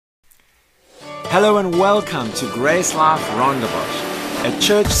Hello and welcome to Grace Life Rondebosch, a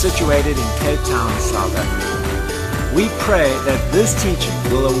church situated in Cape Town, South Africa. We pray that this teaching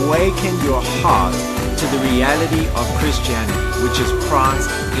will awaken your heart to the reality of Christianity, which is Christ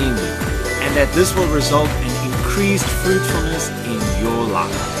in you, and that this will result in increased fruitfulness in your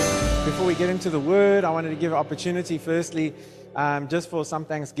life. Before we get into the word, I wanted to give an opportunity firstly just for some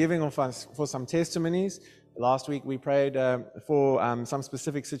thanksgiving or for some testimonies. Last week we prayed for some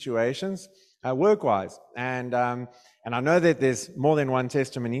specific situations work-wise, and I know that there's more than one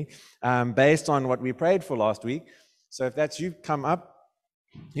testimony based on what we prayed for last week. So if that's you, come up.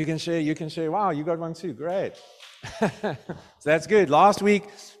 You can share. Wow, you got one too. Great. So that's good. Last week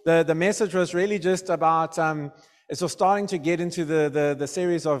the message was really just about so starting to get into the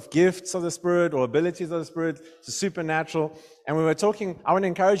series of gifts of the Spirit or abilities of the Spirit, the supernatural. And we were talking, I want to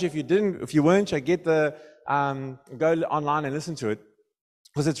encourage you, if you weren't, get the go online and listen to it,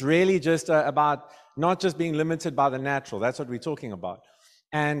 because it's really just about not just being limited by the natural. That's what we're talking about.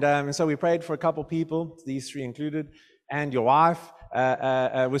 And so we prayed for a couple people, these three included, and your wife,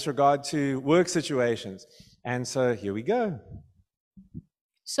 with regard to work situations. And so here we go.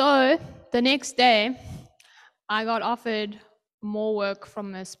 So the next day, I got offered more work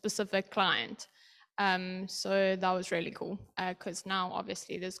from a specific client. So that was really cool, because now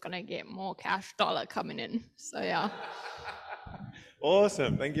obviously there's going to get more cash dollar coming in. So yeah.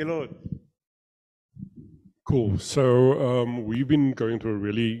 Awesome. Thank you, Lord. Cool. So we've been going through a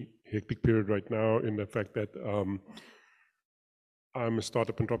really hectic period right now in the fact that I'm a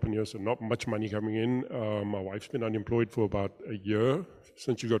startup entrepreneur, so not much money coming in. My wife's been unemployed for about a year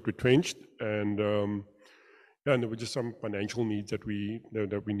since she got retrenched, and there were just some financial needs that we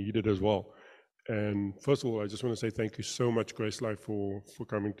needed as well. And first of all, I just want to say thank you so much, Grace Life, for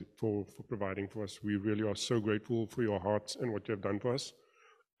coming for providing for us. We really are so grateful for your hearts and what you have done for us.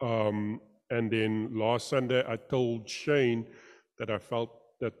 And then last Sunday, I told Shane that I felt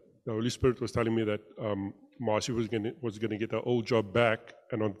that the Holy Spirit was telling me that Marcy was going to get her old job back.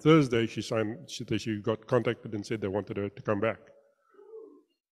 And on Thursday, she got contacted and said they wanted her to come back.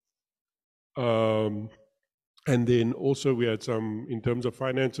 And then also we had some, in terms of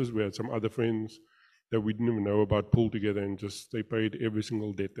finances, we had some other friends that we didn't even know about pulled together and just they paid every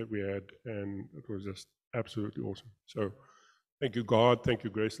single debt that we had, and it was just absolutely awesome. So thank you, God. Thank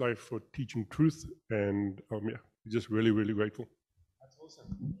you, Grace Life, for teaching truth, and we're just really, really grateful. That's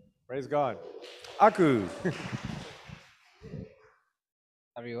awesome. Praise God. Aku.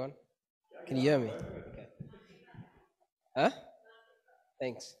 Everyone, can you hear me? Okay. Huh?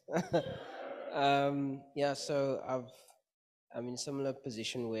 Thanks. So I'm in a similar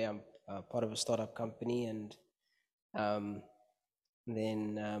position where I'm part of a startup company, and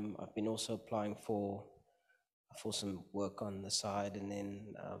then I've been also applying for some work on the side, and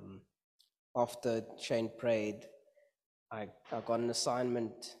then after Shane prayed, I got an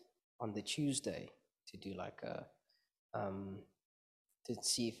assignment on the Tuesday to do like to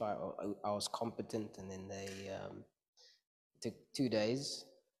see if I was competent, and then they took 2 days.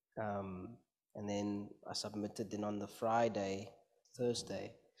 And then I submitted. Then on the Thursday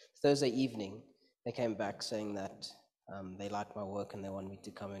evening, they came back saying that they liked my work and they want me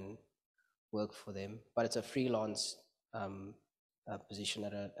to come and work for them. But it's a freelance position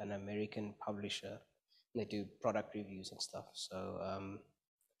at an American publisher. And they do product reviews and stuff. So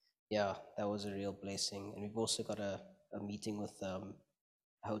that was a real blessing. And we've also got a meeting with a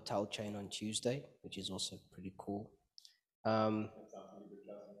hotel chain on Tuesday, which is also pretty cool.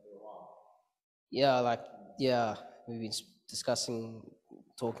 We've been discussing,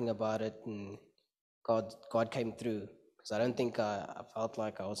 talking about it, and God came through, because I don't think I felt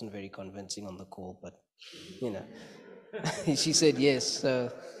like I wasn't very convincing on the call, but she said yes. So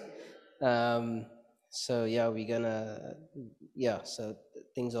so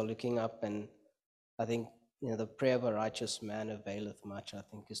things are looking up, and I think the prayer of a righteous man availeth much, I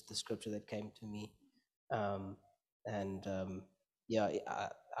think, is the scripture that came to me, I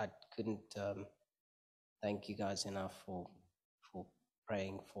couldn't thank you guys enough for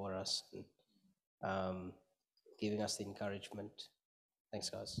praying for us and giving us the encouragement. Thanks,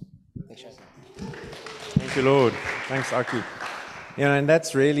 guys. Thanks, Shane. Thank you, Lord. Thanks, Aku. And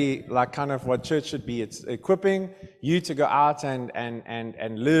that's really like kind of what church should be. It's equipping you to go out and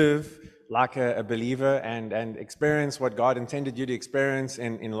live like a believer and experience what God intended you to experience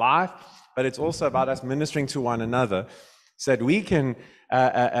in life. But it's also about us ministering to one another, so that we can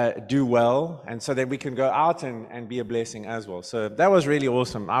do well, and so that we can go out and be a blessing as well. So that was really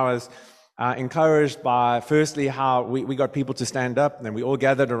awesome. I was encouraged by, firstly, how we got people to stand up, and we all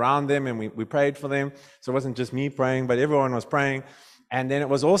gathered around them, and we prayed for them. So it wasn't just me praying, but everyone was praying. And then it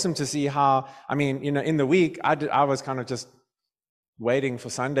was awesome to see how, I mean, in the week, I was kind of just waiting for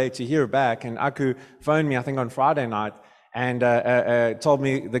Sunday to hear back. And Aku phoned me, I think, on Friday night and told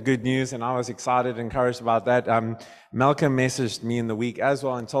me the good news. And I was excited, encouraged about that. Malcolm messaged me in the week as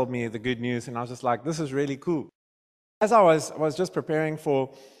well and told me the good news. And I was just like, this is really cool. As I was just preparing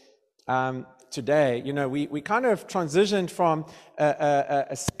for today, we kind of transitioned from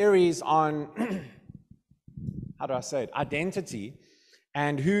a series on, how do I say it, identity,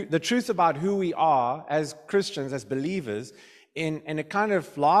 and the truth about who we are as Christians, as believers, and it kind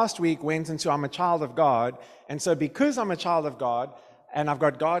of last week went into I'm a child of God, and so because I'm a child of God, and I've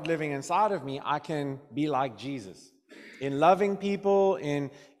got God living inside of me, I can be like Jesus, in loving people,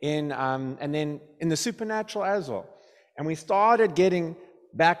 and then in the supernatural as well. And we started getting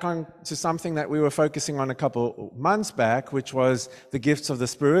back on to something that we were focusing on a couple months back, which was the gifts of the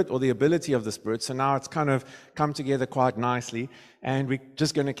Spirit, or the ability of the Spirit. So now it's kind of come together quite nicely. And we're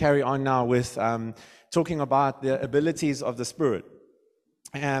just going to carry on now with talking about the abilities of the Spirit.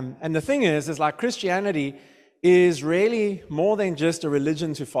 And the thing is like Christianity is really more than just a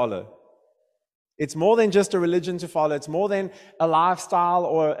religion to follow. It's more than just a religion to follow. It's more than a lifestyle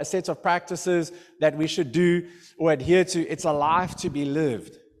or a set of practices that we should do or adhere to. It's a life to be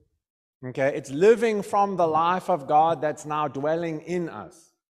lived. Okay? It's living from the life of God that's now dwelling in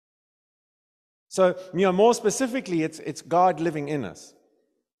us. So, more specifically, it's God living in us.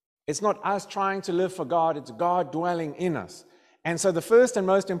 It's not us trying to live for God. It's God dwelling in us. And so the first and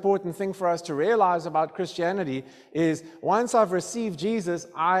most important thing for us to realize about Christianity is once I've received Jesus,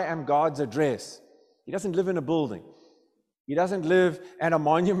 I am God's address. He doesn't live in a building. He doesn't live at a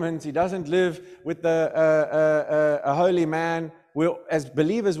monument. He doesn't live with a holy man. As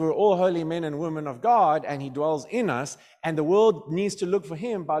believers, we're all holy men and women of God, and He dwells in us, and the world needs to look for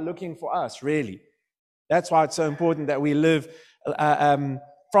Him by looking for us, really. That's why it's so important that we live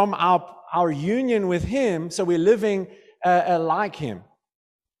from our union with Him, so we're living like Him.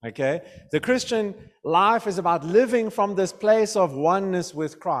 Okay? The Christian life is about living from this place of oneness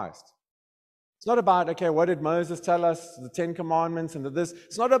with Christ. It's not about, okay, what did Moses tell us, the 10 Commandments and this.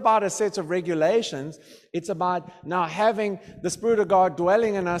 It's not about a set of regulations. It's about now having the Spirit of God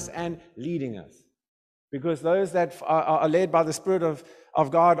dwelling in us and leading us. Because those that are led by the Spirit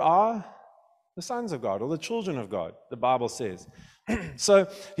of God are the sons of God, or the children of God, the Bible says. So,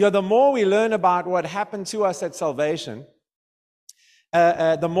 the more we learn about what happened to us at salvation,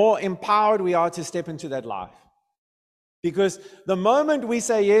 the more empowered we are to step into that life. Because the moment we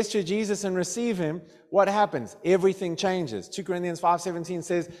say yes to Jesus and receive Him, what happens? Everything changes. 2 Corinthians 5:17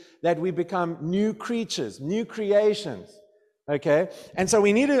 says that we become new creatures, new creations. Okay? And so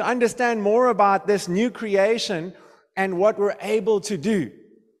we need to understand more about this new creation and what we're able to do.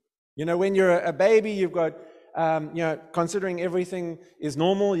 When you're a baby, you've got, considering everything is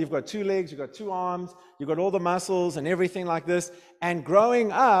normal, you've got 2 legs, you've got 2 arms, you've got all the muscles and everything like this. And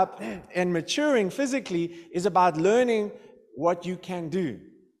growing up and maturing physically is about learning what you can do.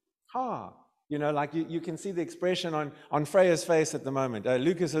 Like you can see the expression on Freya's face at the moment,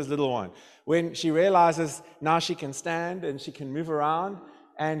 Lucas's little one, when she realizes now she can stand and she can move around,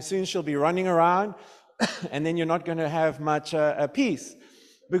 and soon she'll be running around, and then you're not going to have much peace.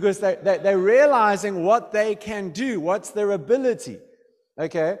 Because they're realizing what they can do, what's their ability,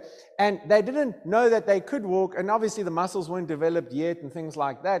 okay? And they didn't know that they could walk, and obviously the muscles weren't developed yet and things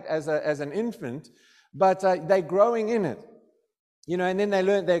like that as an infant, but they're growing in it, and then they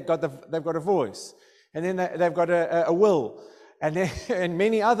learn they've got a voice, and then they've got a will, and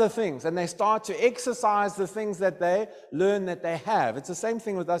many other things, and they start to exercise the things that they learn that they have. It's the same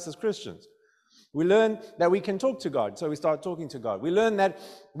thing with us as Christians. We learn that we can talk to God, so we start talking to God. We learn that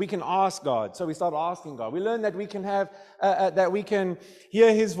we can ask God, so we start asking God. We learn that we can have, that we can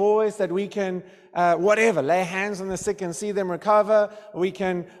hear His voice, that we can, lay hands on the sick and see them recover. We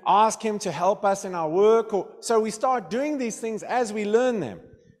can ask Him to help us in our work. So we start doing these things as we learn them,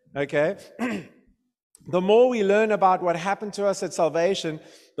 okay? The more we learn about what happened to us at salvation,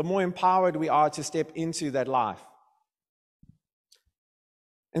 the more empowered we are to step into that life.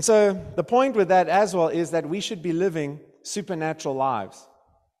 And so the point with that as well is that we should be living supernatural lives.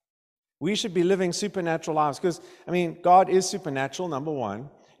 We should be living supernatural lives because, God is supernatural, number one.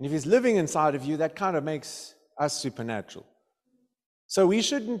 And if He's living inside of you, that kind of makes us supernatural. So we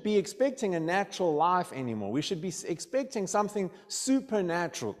shouldn't be expecting a natural life anymore. We should be expecting something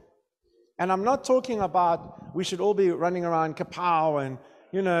supernatural. And I'm not talking about we should all be running around kapow and,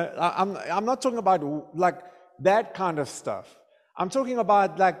 I'm not talking about like that kind of stuff. I'm talking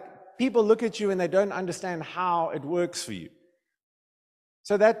about like people look at you and they don't understand how it works for you.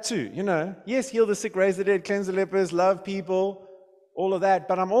 So that too, yes, heal the sick, raise the dead, cleanse the lepers, love people, all of that.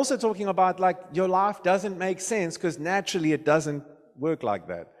 But I'm also talking about like your life doesn't make sense because naturally it doesn't work like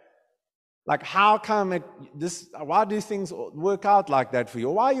that. Like how come why do things work out like that for you?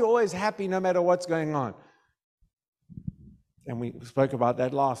 Why are you always happy no matter what's going on? And we spoke about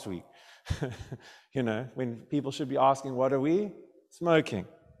that last week. You know, when people should be asking, what are we? Smoking.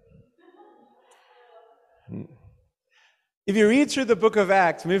 If you read through the book of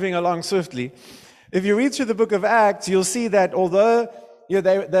Acts, moving along swiftly, if you read through the book of Acts, you'll see that although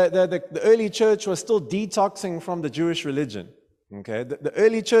the early church was still detoxing from the Jewish religion, okay, the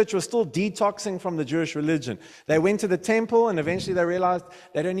early church was still detoxing from the Jewish religion. They went to the temple, and eventually they realized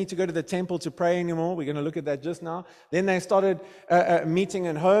they don't need to go to the temple to pray anymore. We're going to look at that just now. Then they started meeting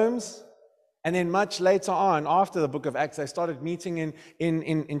in homes. And then much later on, after the book of Acts, they started meeting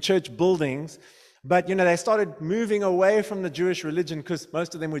in church buildings. But, you know, they started moving away from the Jewish religion because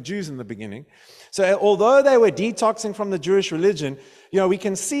most of them were Jews in the beginning. So although they were detoxing from the Jewish religion, you know, we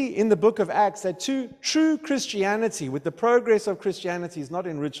can see in the book of Acts that true Christianity, with the progress of Christianity, is not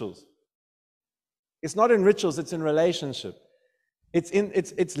in rituals. It's not in rituals, it's in relationship.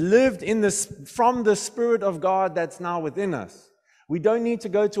 It's lived from the Spirit of God that's now within us. We don't need to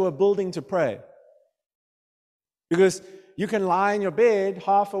go to a building to pray. Because you can lie in your bed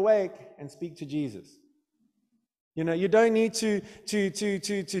half awake and speak to Jesus. You know, you don't need to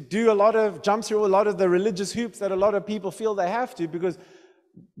jump through a lot of the religious hoops that a lot of people feel they have to, because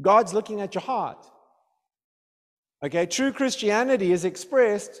God's looking at your heart. Okay, true Christianity is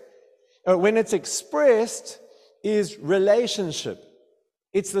expressed, when it's expressed, is relationship.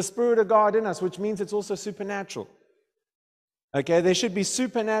 It's the Spirit of God in us, which means it's also supernatural. Okay, there should be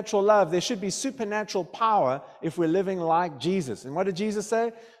supernatural love. There should be supernatural power if we're living like Jesus. And what did Jesus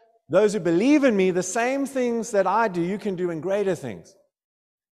say? Those who believe in me, the same things that I do, you can do, and greater things.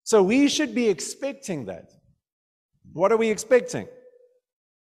 So we should be expecting that. What are we expecting?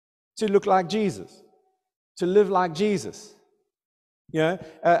 To look like Jesus. To live like Jesus. You know,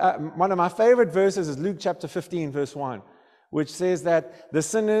 one of my favorite verses is Luke chapter 15, verse 1, which says that the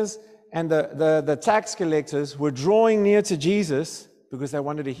sinners and the tax collectors were drawing near to Jesus because they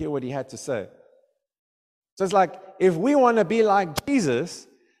wanted to hear what he had to say. So it's like, if we want to be like Jesus,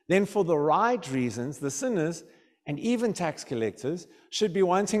 then for the right reasons, the sinners and even tax collectors should be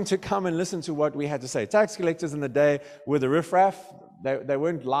wanting to come and listen to what we had to say. Tax collectors in the day were the riffraff. They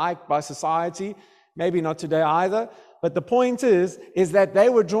weren't liked by society. Maybe not today either. But the point is that they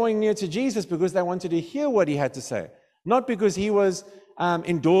were drawing near to Jesus because they wanted to hear what he had to say. Not because he was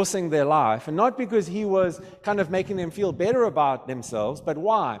endorsing their life, and not because he was kind of making them feel better about themselves, but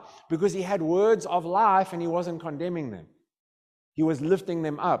why? Because he had words of life and he wasn't condemning them. He was lifting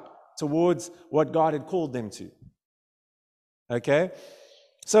them up towards what God had called them to. Okay?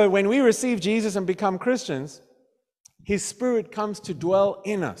 So when we receive Jesus and become Christians, his Spirit comes to dwell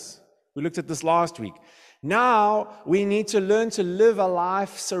in us. We looked at this last week. Now we need to learn to live a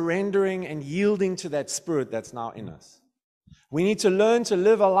life surrendering and yielding to that Spirit that's now in us. We need to learn to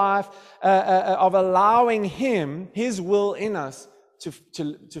live a life of allowing him, his will in us,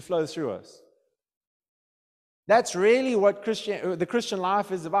 to flow through us. That's really what the Christian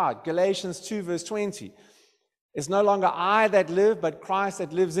life is about. Galatians 2 verse 20. It's no longer I that live, but Christ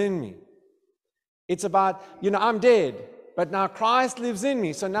that lives in me. It's about, I'm dead, but now Christ lives in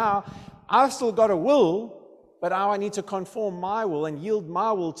me. So now I've still got a will, but now I need to conform my will and yield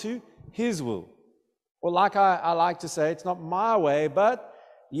my will to his will. Or like I like to say, it's not my way, but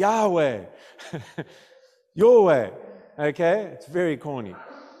Yahweh. Your way. Okay? It's very corny.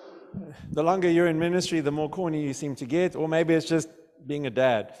 The longer you're in ministry, the more corny you seem to get, or maybe it's just being a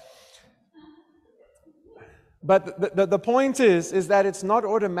dad. But the point is that it's not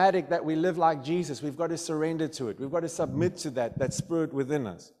automatic that we live like Jesus. We've got to surrender to it. We've got to submit to that Spirit within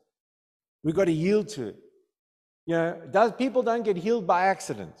us. We've got to yield to it. People don't get healed by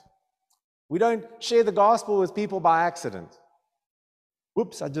accident. We don't share the gospel with people by accident.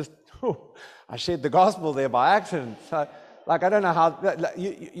 Whoops, I shared the gospel there by accident. I don't know how,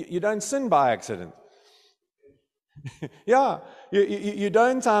 you don't sin by accident. Yeah, you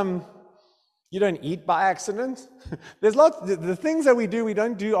don't eat by accident. There's the things that we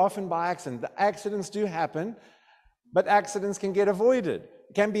don't do often by accident. The accidents do happen, but accidents can get avoided.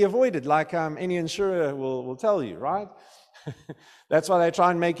 Can be avoided, like any insurer will tell you, right? That's why they try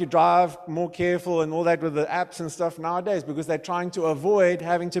and make you drive more careful and all that with the apps and stuff nowadays, because they're trying to avoid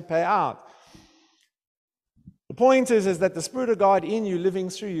having to pay out. The point is that the Spirit of God in you, living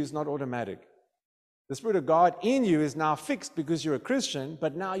through you, is not automatic. The Spirit of God in you is now fixed because you're a Christian,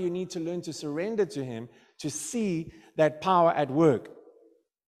 but now you need to learn to surrender to him to see that power at work.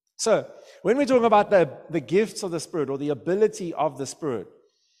 So, when we're talking about the gifts of the Spirit or the ability of the Spirit,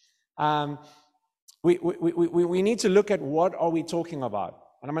 we need to look at what are we talking about.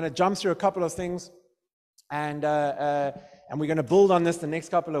 And I'm going to jump through a couple of things, and we're going to build on this the next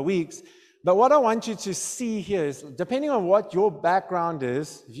couple of weeks. But what I want you to see here is, depending on what your background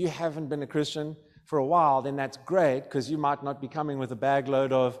is, if you haven't been a Christian for a while, then that's great, because you might not be coming with a bag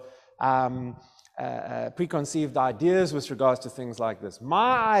load of preconceived ideas with regards to things like this.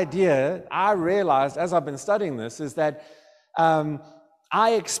 My idea, I realized as I've been studying this, is that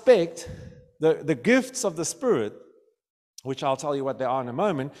I expect the gifts of the Spirit, which I'll tell you what they are in a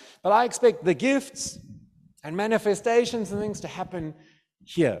moment, but I expect the gifts and manifestations and things to happen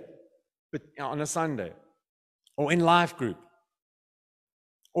here, but on a Sunday, or in life group,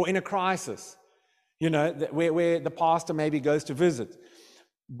 or in a crisis, where the pastor maybe goes to visit.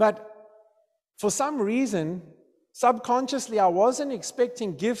 But for some reason, subconsciously, I wasn't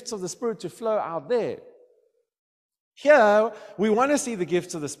expecting gifts of the Spirit to flow out there. Here, we want to see the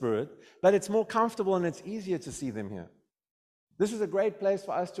gifts of the Spirit, but it's more comfortable and it's easier to see them here. This is a great place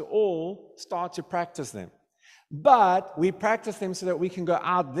for us to all start to practice them. But we practice them so that we can go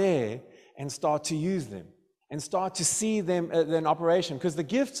out there and start to use them and start to see them in operation. Because the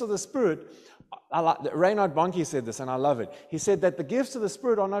gifts of the Spirit, Reinhard Bonnke said this, and I love it. He said that the gifts of the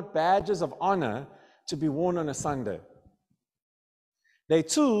Spirit are not badges of honor to be worn on a Sunday. They're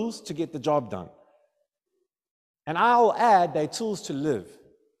tools to get the job done. And I'll add, they're tools to live.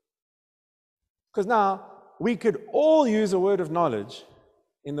 Because now, we could all use a word of knowledge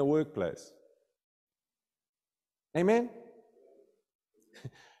in the workplace. Amen?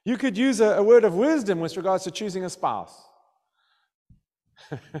 You could use a word of wisdom with regards to choosing a spouse.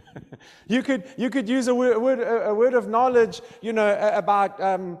 You could use a word of knowledge, about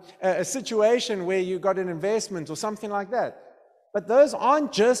a situation where you got an investment or something like that. But those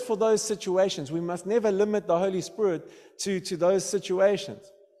aren't just for those situations. We must never limit the Holy Spirit to those situations.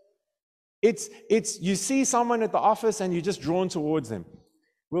 It's you see someone at the office and you're just drawn towards them.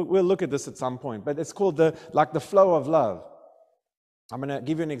 We'll look at this at some point, but it's called the flow of love. I'm going to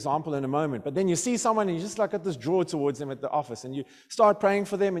give you an example in a moment. But then you see someone and you just got this draw towards them at the office, and you start praying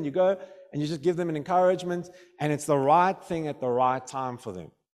for them, and you go and you just give them an encouragement, and it's the right thing at the right time for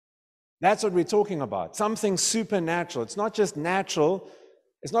them. That's what we're talking about. Something supernatural. It's not just natural.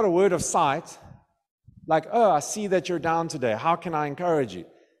 It's not a word of sight. Like, oh, I see that you're down today. How can I encourage you?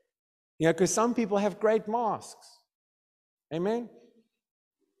 Because some people have great masks. Amen?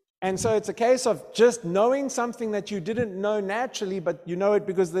 And so it's a case of just knowing something that you didn't know naturally, but you know it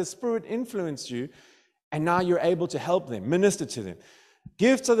because the Spirit influenced you, and now you're able to help them, minister to them.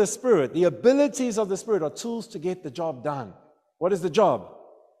 Gifts of the Spirit, the abilities of the Spirit are tools to get the job done. What is the job?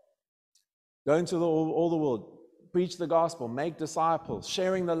 Go into all the world, preach the gospel, make disciples,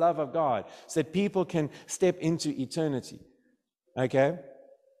 sharing the love of God so that people can step into eternity. Okay?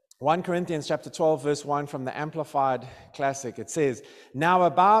 1 Corinthians chapter 12, verse 1 from the Amplified Classic, it says, "Now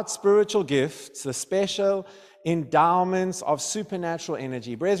about spiritual gifts, the special endowments of supernatural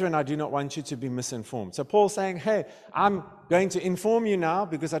energy. Brethren, I do not want you to be misinformed." So Paul's saying, hey, I'm going to inform you now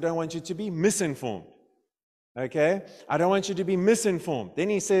because I don't want you to be misinformed. Okay? I don't want you to be misinformed. Then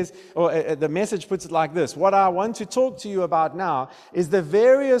he says, the Message puts it like this: what I want to talk to you about now is the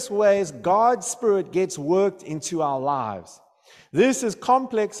various ways God's Spirit gets worked into our lives. This is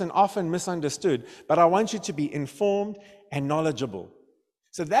complex and often misunderstood, but I want you to be informed and knowledgeable.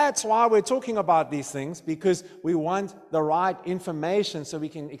 So that's why we're talking about these things, because we want the right information so we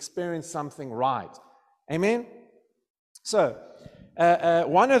can experience something right. Amen? So,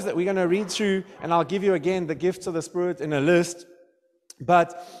 one of we're going to read through, and I'll give you again the gifts of the Spirit in a list, but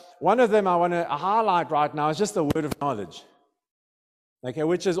one of them I want to highlight right now is just the word of knowledge. Okay,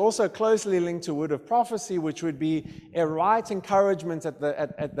 which is also closely linked to word of prophecy, which would be a right encouragement at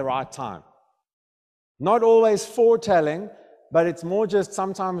the right time. Not always foretelling, but it's more just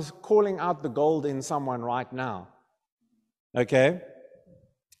sometimes calling out the gold in someone right now. Okay?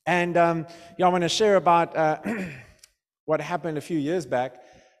 And I want to share about what happened a few years back,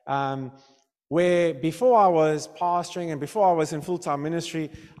 where before I was pastoring and before I was in full-time ministry,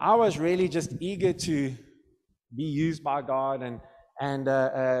 I was really just eager to be used by God and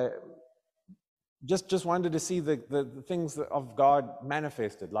just wanted to see the things of God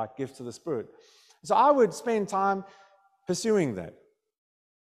manifested, like gifts of the Spirit. So I would spend time pursuing that.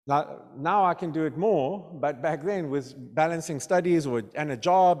 Now I can do it more, but back then with balancing studies and a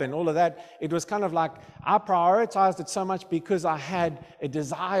job and all of that, it was kind of like I prioritized it so much because I had a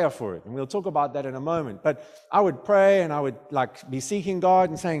desire for it. And we'll talk about that in a moment. But I would pray and I would be seeking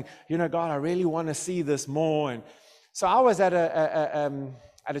God and saying, God, I really want to see this more. And so I was at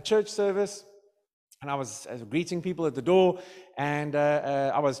at a church service, and I was greeting people at the door, and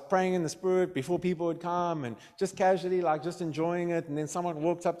I was praying in the Spirit before people would come, and just casually, like just enjoying it. And then someone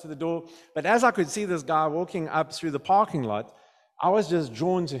walked up to the door. But as I could see this guy walking up through the parking lot, I was just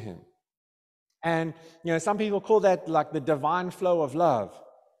drawn to him. And, some people call that like the divine flow of love,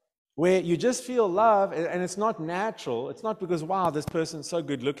 where you just feel love, and it's not natural. It's not because, wow, this person's so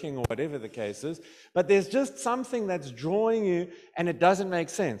good looking or whatever the case is, but there's just something that's drawing you, and it doesn't make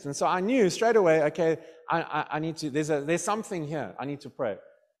sense. And so I knew straight away, okay, I need to, there's something here. I need to pray.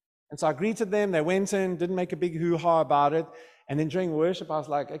 And so I greeted them. They went in, didn't make a big hoo-ha about it. And then during worship, I was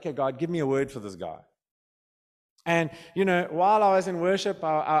like, okay, God, give me a word for this guy. And, while I was in worship,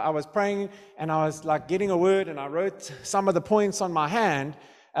 I was praying, and I was like getting a word, and I wrote some of the points on my hand,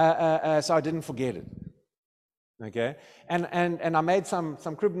 so I didn't forget it. Okay? And I made some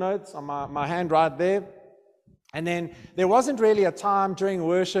crib notes on my hand right there. And then there wasn't really a time during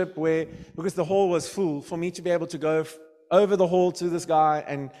worship where, because the hall was full, for me to be able to go over the hall to this guy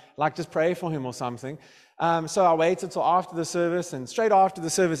and like just pray for him or something. So I waited till after the service, and straight after the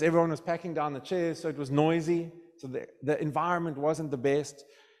service, everyone was packing down the chairs, so it was noisy. So the environment wasn't the best.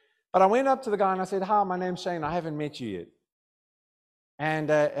 But I went up to the guy and I said, "Hi, my name's Shane. I haven't met you yet."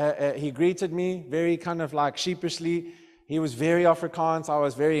 And he greeted me very kind of like sheepishly. He was very Afrikaans. I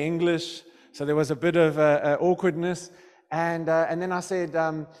was very English. So there was a bit of awkwardness. And then I said,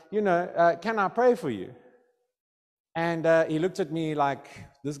 can I pray for you? And he looked at me like,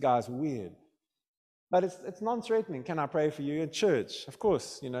 this guy's weird. But it's non-threatening. Can I pray for you at church? Of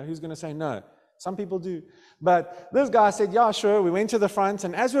course, who's going to say no? Some people do. But this guy said, yeah, sure. We went to the front.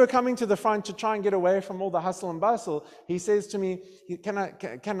 And as we were coming to the front to try and get away from all the hustle and bustle, he says to me, he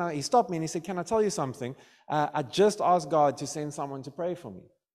stopped me and he said, can I tell you something? I just asked God to send someone to pray for me.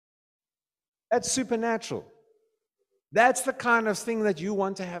 That's supernatural. That's the kind of thing that you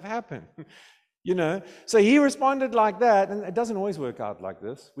want to have happen. So he responded like that, and it doesn't always work out like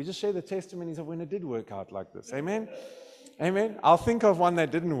this. We just share the testimonies of when it did work out like this. Amen? Amen? I'll think of one that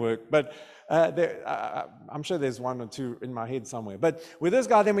didn't work, but I'm sure there's one or two in my head somewhere. But with this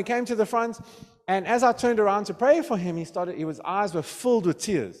guy, then we came to the front, and as I turned around to pray for him, his eyes were filled with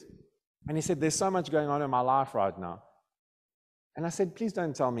tears. And he said, there's so much going on in my life right now. And I said, please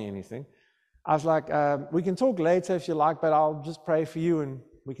don't tell me anything. I was like, we can talk later if you like, but I'll just pray for you and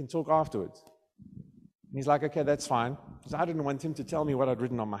we can talk afterwards. And he's like, okay, that's fine. Because I didn't want him to tell me what I'd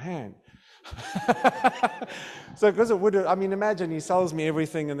written on my hand. So, because it would have, imagine he sells me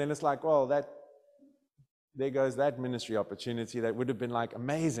everything and then it's like, well, there goes that ministry opportunity. That would have been like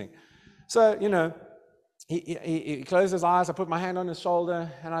amazing. So, he closed his eyes. I put my hand on his shoulder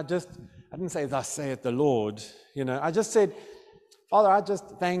and I didn't say, thus saith the Lord. I just said, Father, I just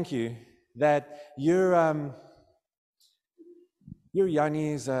thank you that you're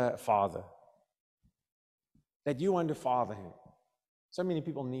Yanni's father, that you want to father him. So many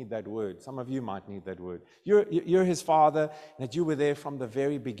people need that word. Some of you might need that word. You're his father, that you were there from the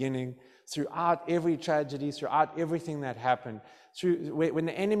very beginning, throughout every tragedy, throughout everything that happened. When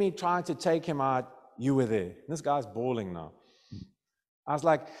the enemy tried to take him out, you were there. This guy's bawling now. I was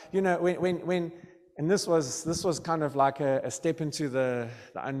like, and this was kind of like a step into the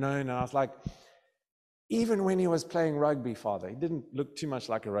unknown. And I was like, even when he was playing rugby, Father, he didn't look too much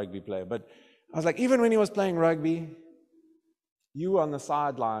like a rugby player, but I was like, even when he was playing rugby, you were on the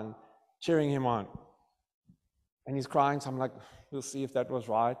sideline cheering him on. And he's crying, so I'm like, we'll see if that was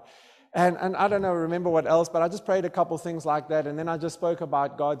right. And I don't know, remember what else, but I just prayed a couple things like that, and then I just spoke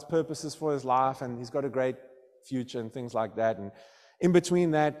about God's purposes for his life, and he's got a great future and things like that. And in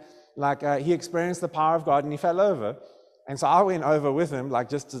between that, he experienced the power of God and he fell over. And so I went over with him,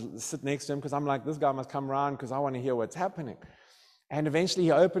 just to sit next to him, because I'm like, this guy must come around because I want to hear what's happening. And eventually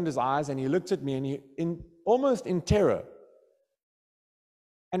he opened his eyes and he looked at me and almost in terror.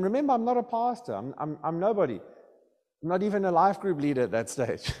 And remember, I'm not a pastor. I'm nobody. I'm not even a life group leader at that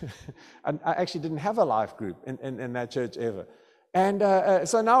stage. I actually didn't have a life group in that church ever. And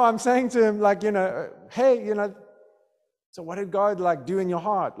so now I'm saying to him, hey, so what did God do in your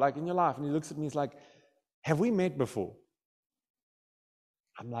heart, in your life? And he looks at me, he's like, have we met before?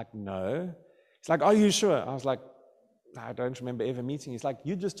 I'm like, no. He's like, are you sure? I was like, I don't remember ever meeting. He's like,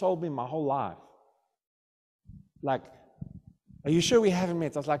 you just told me my whole life. Are you sure we haven't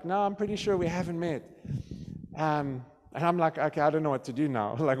met? I was like, no, I'm pretty sure we haven't met. And I'm like, okay, I don't know what to do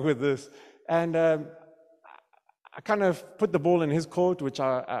now, with this. And I kind of put the ball in his court, which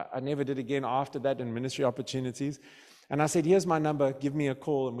I never did again after that in ministry opportunities. And I said, here's my number, give me a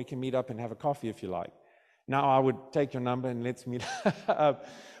call and we can meet up and have a coffee if you like. Now I would take your number and let's meet up.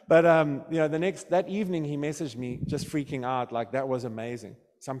 But that evening he messaged me just freaking out, that was amazing.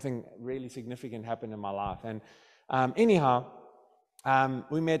 something really significant happened in my life. And anyhow,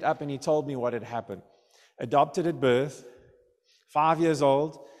 we met up and he told me what had happened. Adopted at birth, 5 years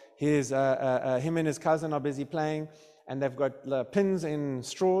old. Him and his cousin are busy playing, and they've got pins in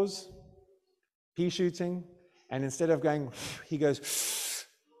straws, pea shooting, and instead of going, he goes,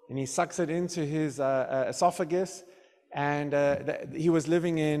 and he sucks it into his esophagus. And he was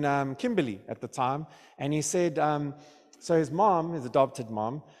living in Kimberley at the time, and he said, so his mom, his adopted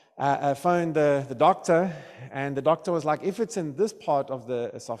mom, phoned the doctor, and the doctor was like, if it's in this part of the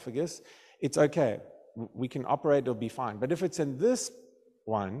esophagus, it's okay. We can operate, it'll be fine. But if it's in this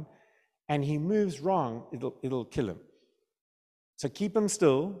one, and he moves wrong, it'll kill him. So keep him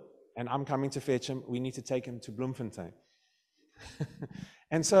still, and I'm coming to fetch him. We need to take him to Bloemfontein.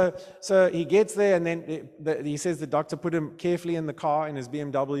 And so he gets there, and then he says the doctor put him carefully in the car in his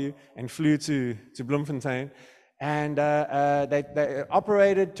BMW and flew to Bloemfontein. And they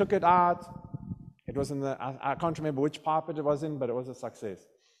operated, took it out. It was I can't remember which pipe it was in, but it was a success.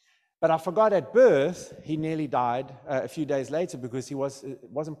 But I forgot at birth, he nearly died a few days later because he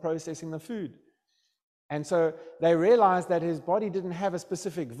wasn't processing the food. And so they realized that his body didn't have a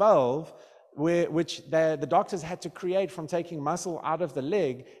specific valve, which the doctors had to create from taking muscle out of the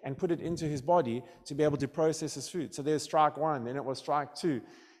leg and put it into his body to be able to process his food. So there's strike one, then it was strike two.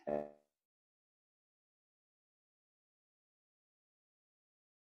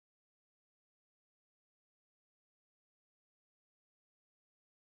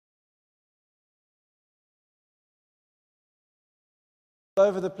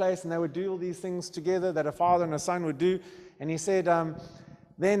 Over the place, and they would do all these things together that a father and a son would do. And he said,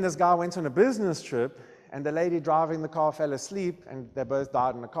 then this guy went on a business trip, and the lady driving the car fell asleep, and they both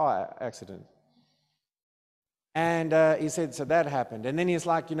died in a car accident. And he said, so that happened. And then he's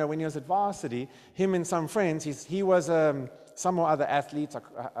like, when he was at varsity, him and some friends, he was some or other athletes,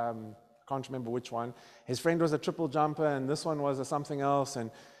 I can't remember which one. His friend was a triple jumper, and this one was something else.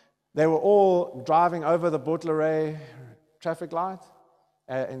 And they were all driving over the Bottleray traffic light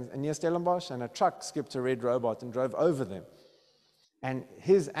near Stellenbosch, and a truck skipped a red robot and drove over them. And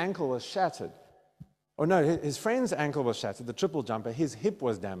his ankle was shattered. Oh no, his friend's ankle was shattered, the triple jumper. His hip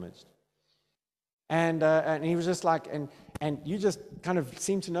was damaged. And he was just like, and you just kind of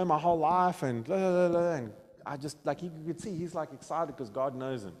seem to know my whole life, and blah, blah, blah, and I just, like, you could see he's like excited because God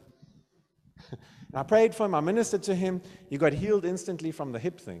knows him. And I prayed for him, I ministered to him. He got healed instantly from the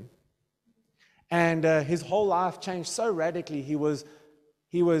hip thing. And his whole life changed so radically. He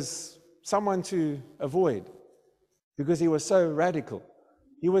was someone to avoid because he was so radical.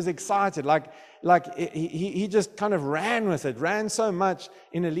 He was excited, like he just kind of ran with it, ran so much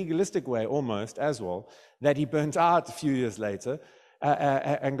in a legalistic way almost as well, that he burnt out a few years later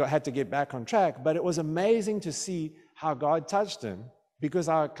and had to get back on track. But it was amazing to see how God touched him, because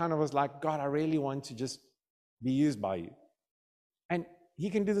I kind of was like, God, I really want to just be used by you. And he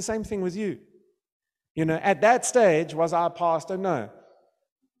can do the same thing with you. At that stage, was I a pastor? No.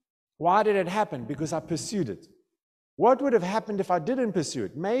 Why did it happen? Because I pursued it. What would have happened if I didn't pursue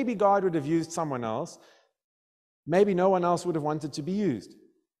it? Maybe God would have used someone else. Maybe no one else would have wanted to be used.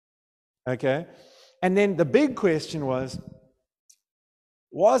 Okay? And then the big question was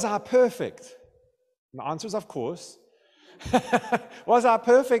I perfect? And the answer is, of course. Was I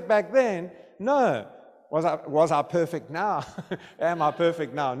perfect back then? No. Was I perfect now? Am I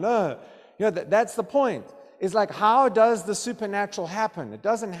perfect now? No. That's the point. It's like, how does the supernatural happen? It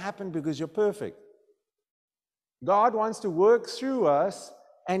doesn't happen because you're perfect. God wants to work through us,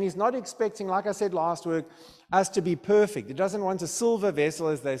 and he's not expecting, like I said last week, us to be perfect. He doesn't want a silver vessel,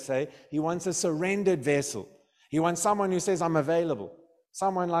 as they say. He wants a surrendered vessel. He wants someone who says, I'm available.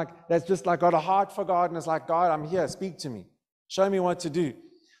 Someone that's just got a heart for God and is like, God, I'm here, speak to me. Show me what to do.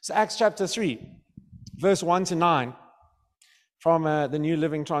 So Acts chapter 3, verse 1 to 9, from the New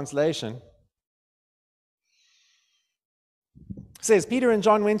Living Translation, says, Peter and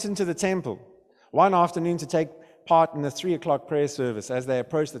John went into the temple one afternoon to take part in the 3:00 prayer service. As they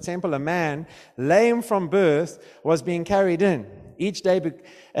approached the temple, a man, lame from birth, was being carried in. Each day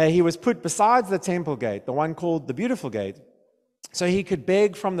he was put beside the temple gate, the one called the Beautiful Gate, so he could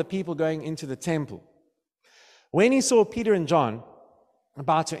beg from the people going into the temple. When he saw Peter and John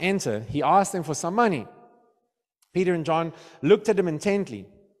about to enter, he asked them for some money. Peter and John looked at him intently,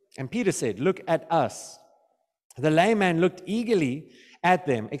 and Peter said, Look at us. The lame man looked eagerly at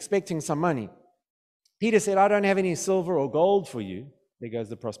them, expecting some money. Peter said, I don't have any silver or gold for you. There goes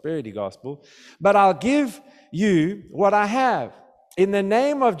the prosperity gospel. But I'll give you what I have. In the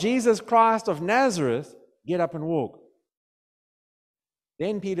name of Jesus Christ of Nazareth, get up and walk.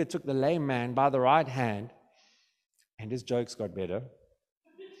 Then Peter took the lame man by the right hand, and his jokes got better.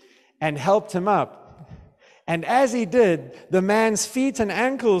 and helped him up. And as he did, the man's feet and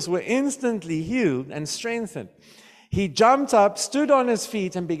ankles were instantly healed and strengthened. He jumped up, stood on his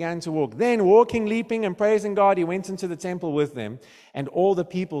feet, and began to walk. Then, walking, leaping, and praising God, he went into the temple with them, and all the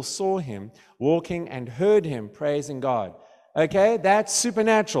people saw him walking and heard him praising God. Okay, that's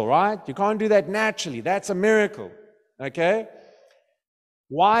supernatural, right? You can't do that naturally. That's a miracle. Okay?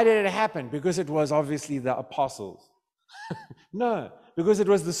 Why did it happen? Because it was obviously the apostles. No. Because it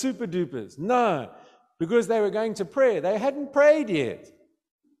was the super dupers. No. Because they were going to prayer. They hadn't prayed yet.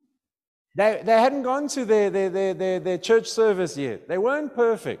 They hadn't gone to their church service yet. They weren't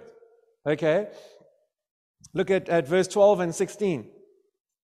perfect. Okay? Look at verse 12 and 16.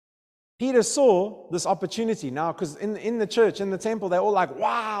 Peter saw this opportunity now, because in the church, in the temple, they're all like,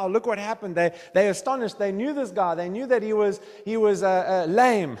 wow, look what happened. They're astonished. They knew this guy. They knew that he was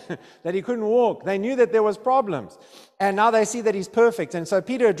lame, that he couldn't walk. They knew that there was problems. And now they see that he's perfect. And so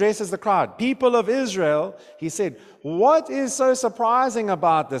Peter addresses the crowd. People of Israel, he said, what is so surprising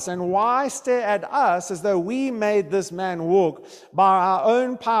about this? And why stare at us as though we made this man walk by our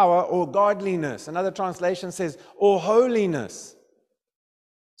own power or godliness? Another translation says, or holiness.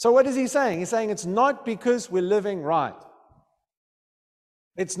 So what is he saying? He's saying it's not because we're living right.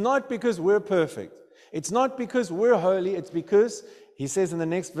 It's not because we're perfect. It's not because we're holy. It's because, he says in the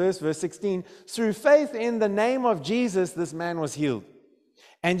next verse, verse 16, through faith in the name of Jesus, this man was healed.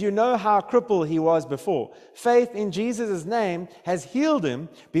 And you know how crippled he was before. Faith in Jesus' name has healed him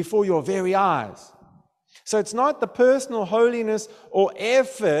before your very eyes. So it's not the personal holiness or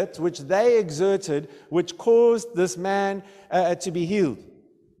effort which they exerted which caused this man to be healed.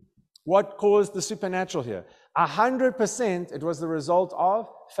 What caused the supernatural here? 100% it was the result of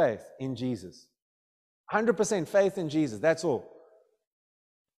faith in Jesus. 100% faith in Jesus, that's all.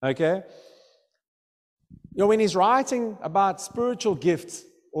 Okay? You know, when he's writing about spiritual gifts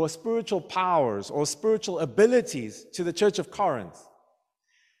or spiritual powers or spiritual abilities to the church of Corinth,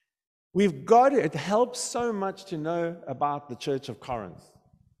 it helps so much to know about the church of Corinth.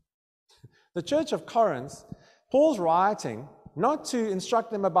 The church of Corinth, Paul's writing not to instruct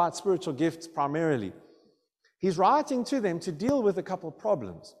them about spiritual gifts primarily. He's writing to them to deal with a couple of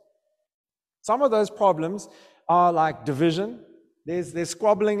problems. Some of those problems are like division. There's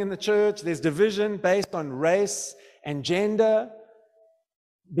squabbling in the church. There's division based on race and gender.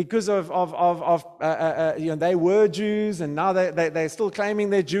 Because of they were Jews and now they're still claiming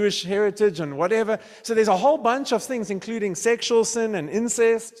their Jewish heritage and whatever. So there's a whole bunch of things, including sexual sin and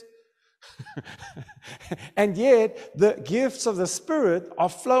incest. And yet, the gifts of the Spirit are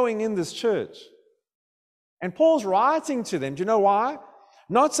flowing in this church. And Paul's writing to them. Do you know why?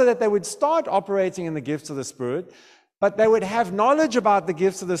 Not so that they would start operating in the gifts of the Spirit, but they would have knowledge about the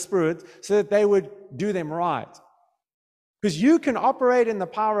gifts of the Spirit so that they would do them right. Because you can operate in the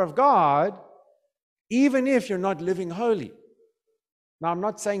power of God even if you're not living holy. Now, I'm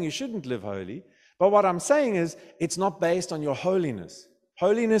not saying you shouldn't live holy, but what I'm saying is it's not based on your holiness.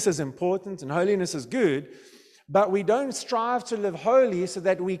 Holiness is important and holiness is good, but we don't strive to live holy so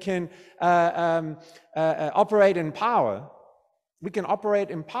that we can operate in power. We can operate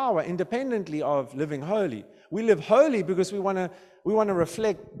in power independently of living holy. We live holy because we want to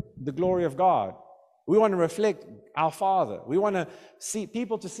reflect the glory of God. We want to reflect our Father. We want to see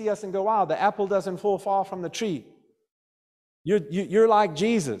people to see us and go, wow, the apple doesn't fall far from the tree. You're like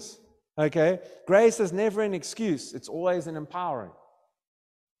Jesus, okay? Grace is never an excuse. It's always an empowering.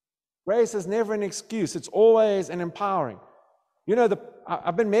 Grace is never an excuse. It's always an empowering. You know,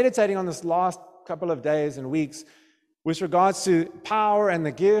 I've been meditating on this last couple of days and weeks with regards to power and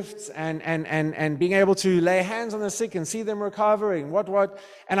the gifts and being able to lay hands on the sick and see them recovering. What?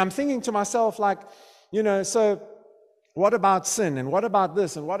 And I'm thinking to myself, like, you know, so what about sin? And what about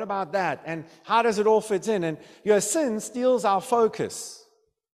this? And what about that? And how does it all fit in? And, you know, sin steals our focus.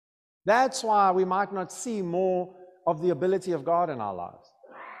 That's why we might not see more of the ability of God in our lives.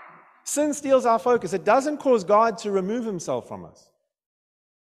 Sin steals our focus. It doesn't cause God to remove himself from us.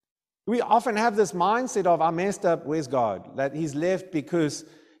 We often have this mindset of, I messed up, where's God? That he's left because,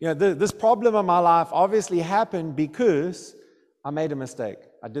 you know, this problem in my life obviously happened because I made a mistake.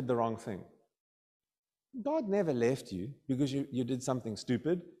 I did the wrong thing. God never left you because you did something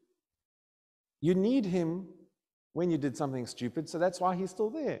stupid. You need him when you did something stupid, so that's why he's still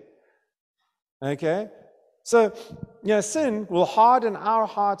there. Okay? So, you know, sin will harden our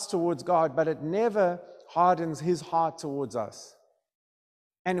hearts towards God, but it never hardens his heart towards us.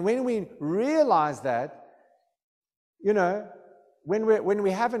 And when we realize that, you know, when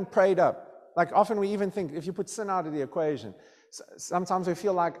we haven't prayed up, like often we even think, if you put sin out of the equation, sometimes we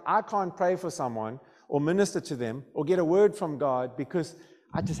feel like I can't pray for someone or minister to them or get a word from God because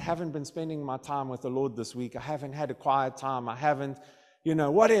I just haven't been spending my time with the Lord this week. I haven't had a quiet time. I haven't,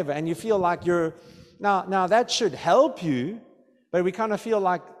 whatever. And you feel like you're, now that should help you, but we kind of feel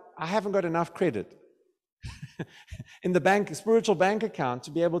like I haven't got enough credit in the spiritual bank account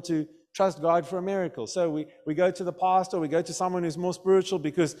to be able to trust God for a miracle. So we go to the pastor, we go to someone who's more spiritual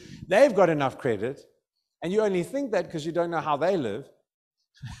because they've got enough credit. And you only think that because you don't know how they live.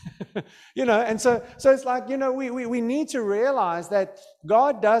 And so it's like, we need to realize that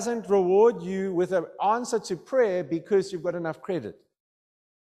God doesn't reward you with an answer to prayer because you've got enough credit.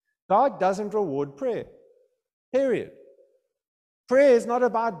 God doesn't reward prayer. Period. Prayer is not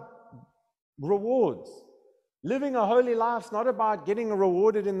about rewards. Living a holy life is not about getting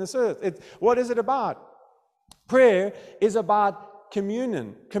rewarded in this earth. What is it about? Prayer is about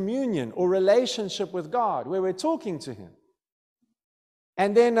communion or relationship with God, where we're talking to Him.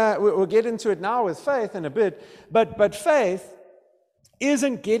 And then we'll get into it now with faith in a bit. But faith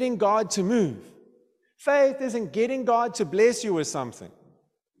isn't getting God to move. Faith isn't getting God to bless you with something.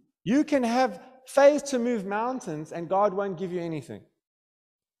 You can have faith to move mountains and God won't give you anything.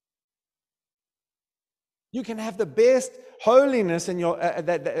 You can have the best holiness in your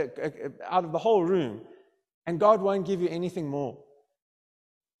out of the whole room, and God won't give you anything more.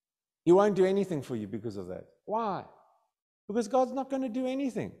 He won't do anything for you because of that. Why? Because God's not going to do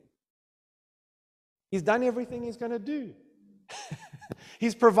anything. He's done everything He's going to do.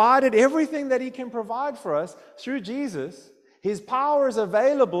 He's provided everything that He can provide for us through Jesus. His power is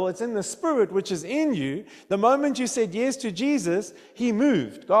available. It's in the Spirit, which is in you. The moment you said yes to Jesus, He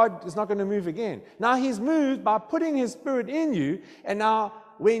moved. God is not going to move again. Now He's moved by putting His Spirit in you. And now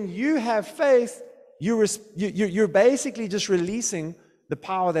when you have faith, you're basically just releasing the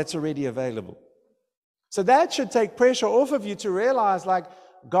power that's already available. So that should take pressure off of you to realize, like,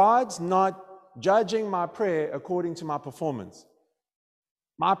 God's not judging my prayer according to my performance.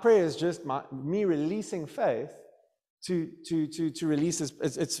 My prayer is just me releasing faith to release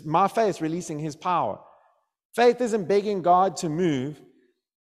it's my faith releasing His power. Faith isn't begging God to move.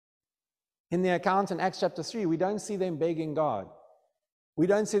 In the account in Acts chapter 3, we don't see them begging God. We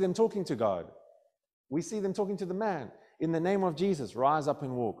don't see them talking to God. We see them talking to the man. In the name of Jesus, rise up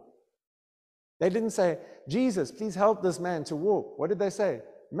and walk. They didn't say, Jesus, please help this man to walk. What did they say?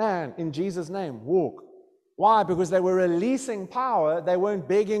 Man, in Jesus' name, walk. Why? Because they were releasing power. They weren't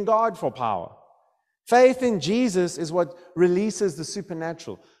begging God for power. Faith in Jesus is what releases the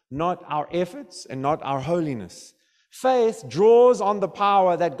supernatural, not our efforts and not our holiness. Faith draws on the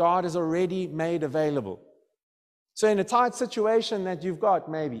power that God has already made available. So in a tight situation that you've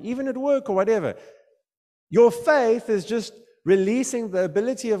got, maybe, even at work or whatever, your faith is just releasing the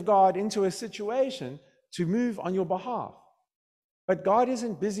ability of God into a situation to move on your behalf. But God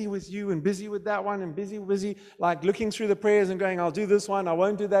isn't busy with you and busy with that one and busy, like looking through the prayers and going, I'll do this one, I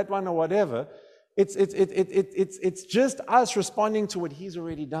won't do that one, or whatever. It's just us responding to what He's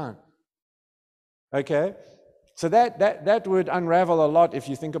already done. Okay? So that would unravel a lot if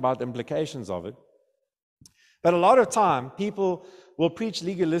you think about the implications of it. But a lot of time, people will preach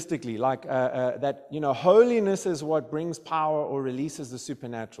legalistically, like that, holiness is what brings power or releases the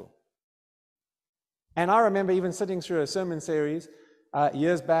supernatural. And I remember even sitting through a sermon series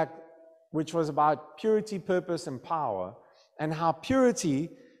years back, which was about purity, purpose, and power, and how purity,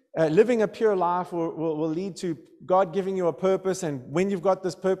 living a pure life will lead to God giving you a purpose, and when you've got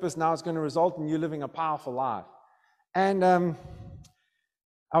this purpose, now it's going to result in you living a powerful life. And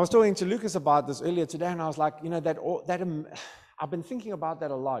I was talking to Lucas about this earlier today, and I was like, I've been thinking about that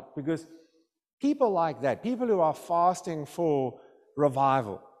a lot, because people like that, people who are fasting for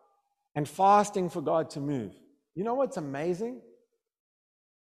revival and fasting for God to move, you know what's amazing?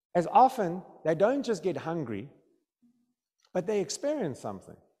 As often, they don't just get hungry, but they experience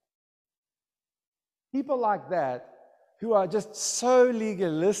something. People like that, who are just so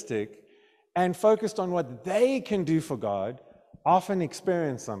legalistic and focused on what they can do for God, often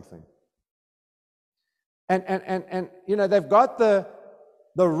experience something. And they've got the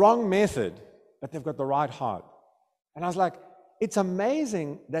wrong method, but they've got the right heart. And I was like, it's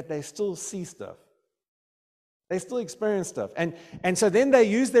amazing that they still see stuff. They still experience stuff. And so then they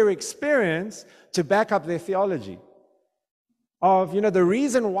use their experience to back up their theology. Of, the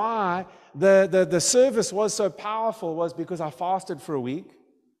reason why the service was so powerful was because I fasted for a week.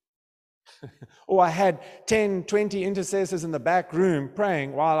 Or I had 10, 20 intercessors in the back room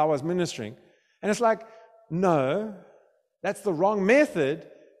praying while I was ministering. And it's like, no, that's the wrong method,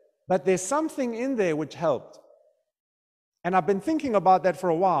 but there's something in there which helped. And I've been thinking about that for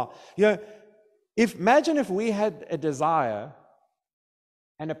a while. Imagine if we had a desire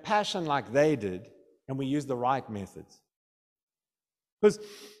and a passion like they did, and we used the right methods. Because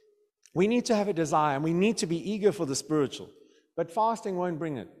we need to have a desire and we need to be eager for the spiritual. But fasting won't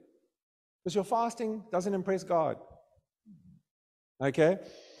bring it. Because your fasting doesn't impress God. Okay?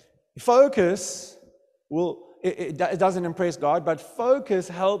 Focus it doesn't impress God, but focus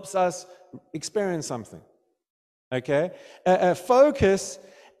helps us experience something. Okay? Focus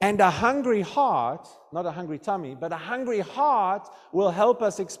and a hungry heart, not a hungry tummy, but a hungry heart will help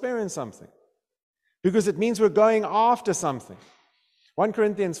us experience something. Because it means we're going after something. 1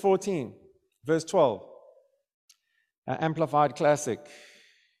 Corinthians 14, verse 12. Amplified Classic.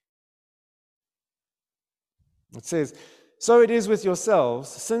 It says, "So it is with yourselves,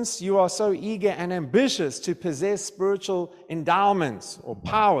 since you are so eager and ambitious to possess spiritual endowments or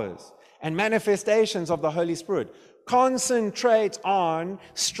powers and manifestations of the Holy Spirit. Concentrate on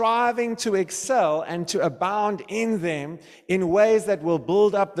striving to excel and to abound in them in ways that will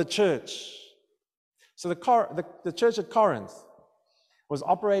build up the church." So the church at Corinth was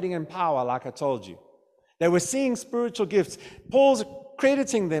operating in power, like I told you. They were seeing spiritual gifts. Paul's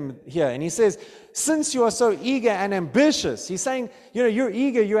crediting them here, and he says, since you are so eager and ambitious, he's saying, you're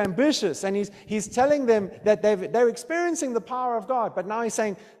eager, you're ambitious, and he's telling them that they're experiencing the power of God, but now he's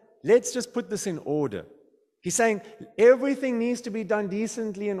saying, let's just put this in order. He's saying everything needs to be done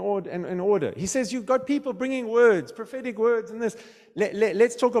decently in order. He says you've got people bringing words, prophetic words, and this.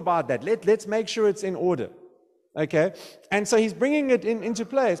 Let's talk about that. Let's make sure it's in order. Okay? And so he's bringing it into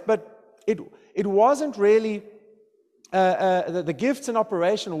place, but it wasn't really, the gifts in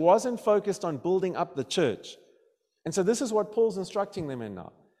operation wasn't focused on building up the church. And so this is what Paul's instructing them in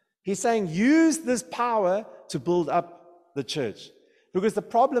now. He's saying use this power to build up the church. Because the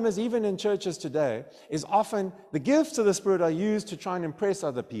problem is, even in churches today, is often the gifts of the Spirit are used to try and impress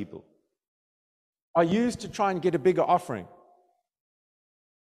other people, are used to try and get a bigger offering,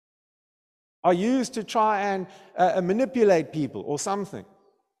 are used to try and manipulate people or something.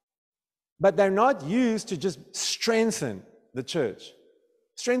 But they're not used to just strengthen the church.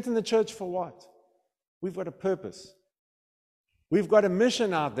 Strengthen the church for what? We've got a purpose. We've got a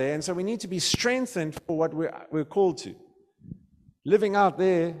mission out there, and so we need to be strengthened for what we're called to. Living out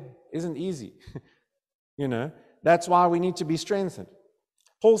there isn't easy. That's why we need to be strengthened.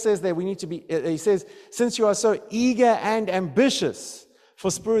 Paul says there we need to be, he says, since you are so eager and ambitious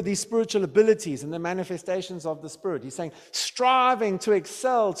for these spiritual abilities and the manifestations of the Spirit, he's saying, striving to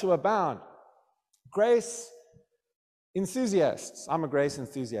excel, to abound. Grace enthusiasts, I'm a grace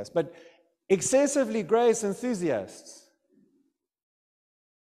enthusiast, but excessively grace enthusiasts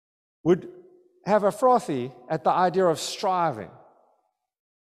would have a frothy at the idea of striving.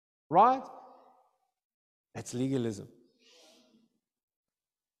 Right? That's legalism.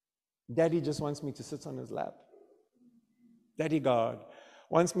 Daddy just wants me to sit on his lap. Daddy God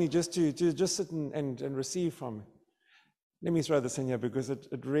wants me just to just sit and receive from him. Let me throw this in here because it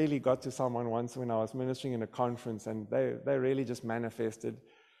really got to someone once when I was ministering in a conference, and they really just manifested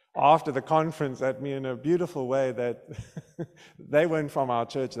after the conference at me in a beautiful way that they weren't from our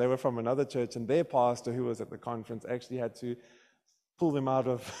church, they were from another church, and their pastor who was at the conference actually had to pull them out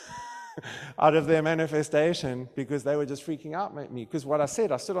of out of their manifestation because they were just freaking out at me. Because what I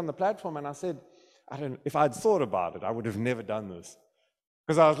said, I stood on the platform and I said, if I'd thought about it, I would have never done this.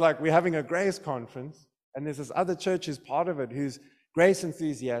 Because I was like, we're having a grace conference, and there's this other church who's part of it who's grace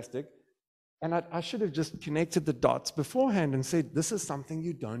enthusiastic, and I should have just connected the dots beforehand and said, this is something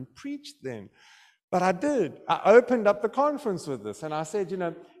you don't preach then. But I did. I opened up the conference with this, and I said,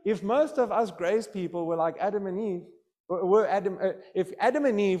 if most of us grace people were like Adam and Eve, if Adam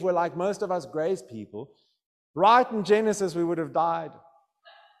and Eve were like most of us grace people, right in Genesis we would have died.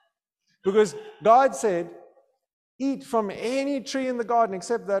 Because God said, eat from any tree in the garden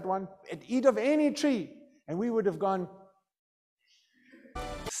except that one, eat of any tree. And we would have gone,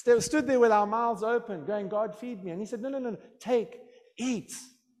 stood there with our mouths open, going, God, feed me. And he said, no, take, eat.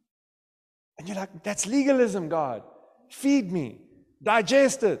 And you're like, that's legalism, God. Feed me,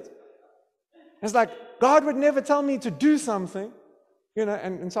 digest it. It's like, God would never tell me to do something,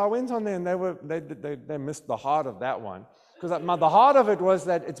 and so I went on there, and they missed the heart of that one. Because the heart of it was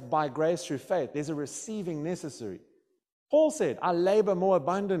that it's by grace through faith. There's a receiving necessary. Paul said, I labor more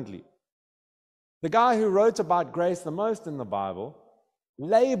abundantly. The guy who wrote about grace the most in the Bible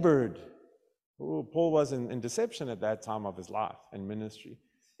labored. Paul was in deception at that time of his life and ministry,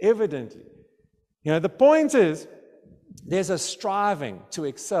 evidently. The point is, there's a striving to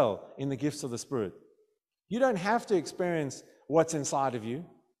excel in the gifts of the Spirit. You don't have to experience what's inside of you,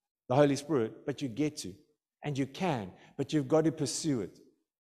 the Holy Spirit, but you get to. And you can, but you've got to pursue it.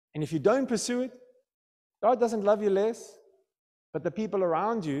 And if you don't pursue it, God doesn't love you less, but the people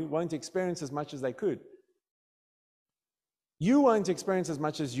around you won't experience as much as they could. You won't experience as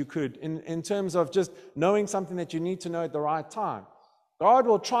much as you could in terms of just knowing something that you need to know at the right time. God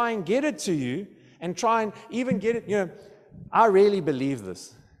will try and get it to you and try and even get it. I really believe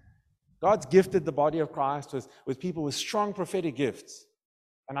this. God's gifted the body of Christ with people with strong prophetic gifts.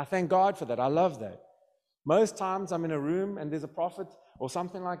 And I thank God for that. I love that. Most times I'm in a room and there's a prophet or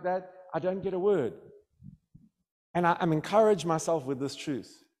something like that, I don't get a word. And I'm encouraged myself with this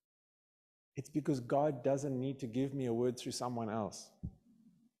truth. It's because God doesn't need to give me a word through someone else.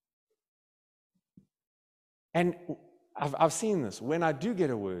 And I've seen this. When I do get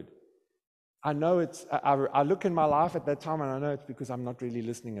a word, I know I look in my life at that time and I know it's because I'm not really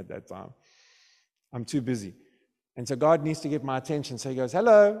listening at that time. I'm too busy. And so God needs to get my attention. So he goes,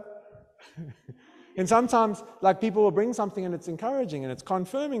 hello. And sometimes, like, people will bring something and it's encouraging and it's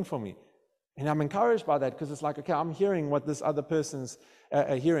confirming for me. And I'm encouraged by that because it's like, okay, I'm hearing what this other person's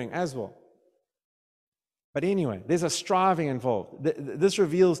hearing as well. But anyway, there's a striving involved. This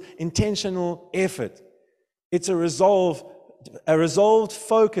reveals intentional effort. It's a resolved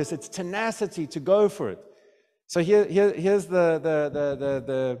focus. It's tenacity to go for it. So here's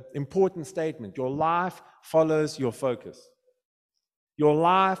the important statement. Your life follows your focus. Your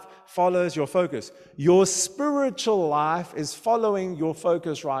life follows your focus. Your spiritual life is following your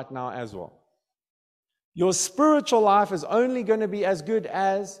focus right now as well. Your spiritual life is only going to be as good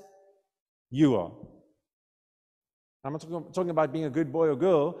as you are. I'm not talking about being a good boy or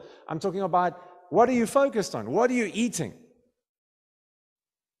girl. I'm talking about, what are you focused on? What are you eating?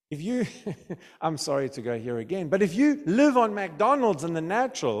 If you, I'm sorry to go here again, but if you live on McDonald's in the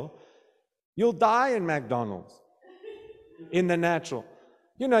natural, you'll die in McDonald's in the natural.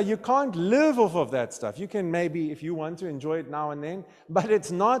 You can't live off of that stuff. You can maybe, if you want to, enjoy it now and then, but it's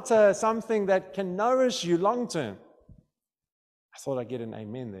not something that can nourish you long term. I thought I'd get an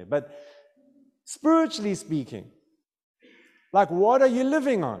amen there. But spiritually speaking, like, what are you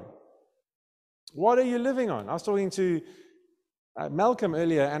living on? What are you living on? I was talking to Malcolm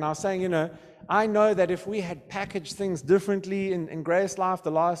earlier, and I was saying, I know that if we had packaged things differently in Grace Life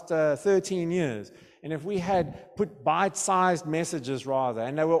the last 13 years, and if we had put bite-sized messages rather,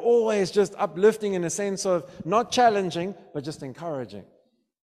 and they were always just uplifting in a sense of not challenging, but just encouraging,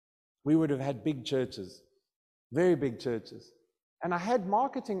 we would have had big churches, very big churches. And I had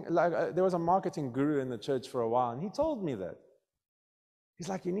marketing, there was a marketing guru in the church for a while, and he told me that. He's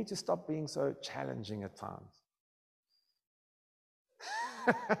like, you need to stop being so challenging at times.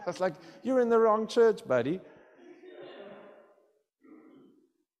 I was like, you're in the wrong church, buddy.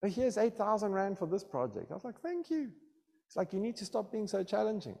 But here's 8,000 Rand for this project. I was like, thank you. It's like, you need to stop being so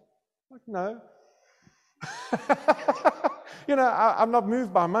challenging. I'm like, no. I'm not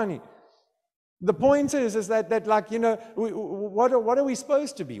moved by money. The point is that like, what are we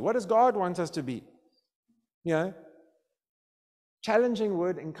supposed to be? What does God want us to be? Challenging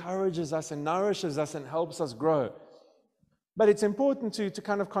word encourages us and nourishes us and helps us grow. But it's important to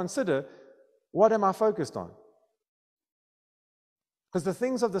kind of consider, what am I focused on? Because the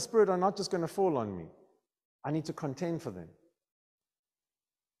things of the Spirit are not just going to fall on me. I need to contend for them.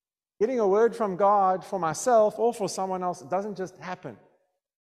 Getting a word from God for myself or for someone else, it doesn't just happen.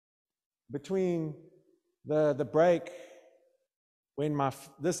 Between the break, when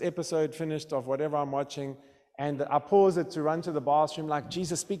this episode finished of whatever I'm watching, and I pause it to run to the bathroom, like,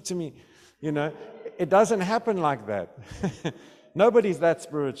 Jesus, speak to me. It doesn't happen like that. Nobody's that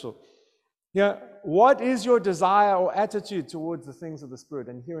spiritual. What is your desire or attitude towards the things of the Spirit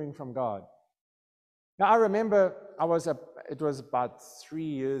and hearing from God? Now, I remember it was about 3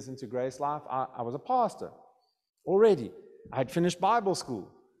 years into Grace Life. I was a pastor already. I had finished Bible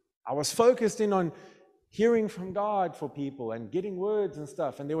school. I was focused in on hearing from God for people and getting words and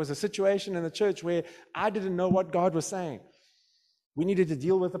stuff. And there was a situation in the church where I didn't know what God was saying. We needed to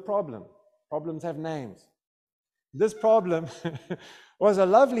deal with a problem. Problems have names. This problem was a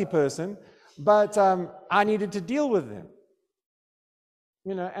lovely person, but I needed to deal with them.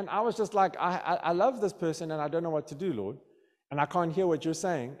 And I was just like, I love this person and I don't know what to do, Lord. And I can't hear what you're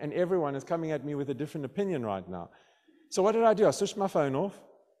saying. And everyone is coming at me with a different opinion right now. So what did I do? I switched my phone off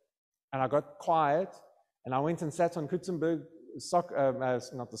and I got quiet. And I went and sat on Kutzenberg,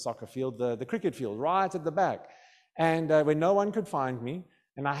 not the soccer field, the cricket field, right at the back. And when no one could find me,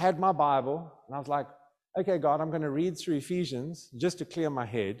 and I had my Bible, and I was like, okay, God, I'm going to read through Ephesians just to clear my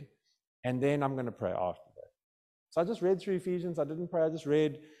head, and then I'm going to pray after that. So I just read through Ephesians. I didn't pray, I just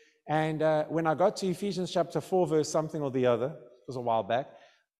read. And when I got to Ephesians chapter 4, verse something or the other, it was a while back,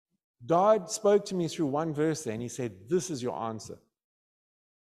 God spoke to me through one verse there, and he said, this is your answer.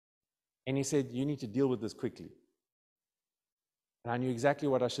 And he said, you need to deal with this quickly. And I knew exactly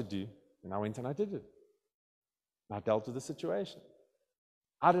what I should do. And I went and I did it. I dealt with the situation.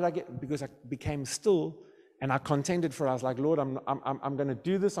 How did I get? Because I became still and I contended for it. I was like, Lord, I'm going to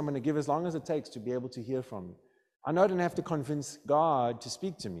do this. I'm going to give as long as it takes to be able to hear from you. I know I don't have to convince God to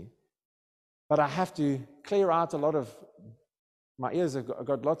speak to me, but I have to clear out a lot of, my ears have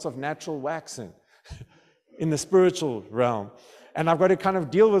got lots of natural wax in the spiritual realm. And I've got to kind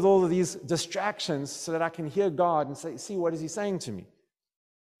of deal with all of these distractions so that I can hear God and say, see, what is he saying to me?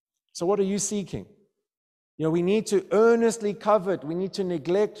 So what are you seeking? You know, we need to earnestly covet. We need to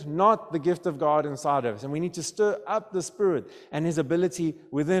neglect not the gift of God inside of us. And we need to stir up the Spirit and his ability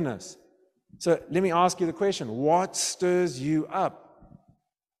within us. So let me ask you the question. What stirs you up?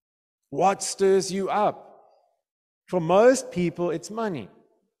 What stirs you up? For most people, it's money.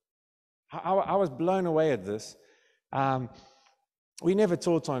 I was blown away at this. We never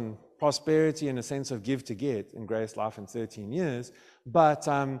taught on prosperity in a sense of give to get in Grace Life in 13 years, but,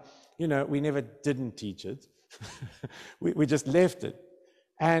 you know, we never didn't teach it. we just left it.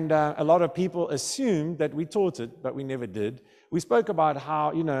 And a lot of people assumed that we taught it, but we never did. We spoke about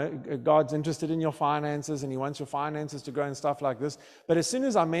how, you know, God's interested in your finances and he wants your finances to grow and stuff like this. But as soon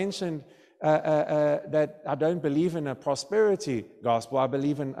as I mentioned that I don't believe in a prosperity gospel, I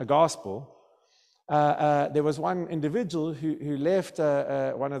believe in a gospel, there was one individual who left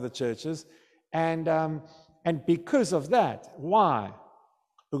one of the churches, and because of that, why?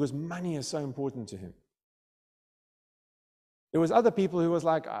 Because money is so important to him. There was other people who was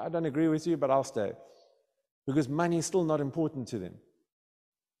like, I don't agree with you, but I'll stay, because money is still not important to them.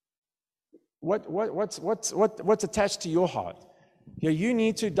 What's attached to your heart? You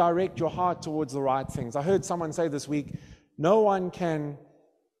need to direct your heart towards the right things. I heard someone say this week, no one can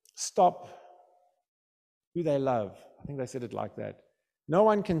stop who they love. I think they said it like that. No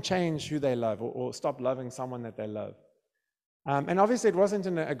one can change who they love or stop loving someone that they love. And obviously it wasn't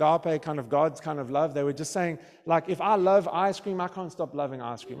an agape kind of God's kind of love. They were just saying, like, if I love ice cream, I can't stop loving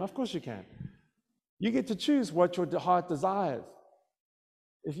ice cream. Of course you can. You get to choose what your heart desires.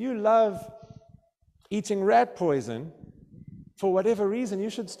 If you love eating rat poison, for whatever reason, you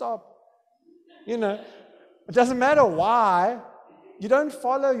should stop. You know, it doesn't matter why. You don't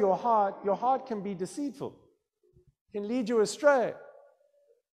follow your heart. Your heart can be deceitful. It can lead you astray.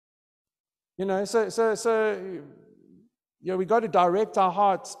 You know, so you know, we got to direct our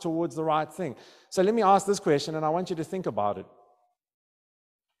hearts towards the right thing. So let me ask this question, and I want you to think about it.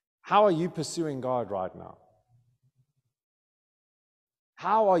 How are you pursuing God right now?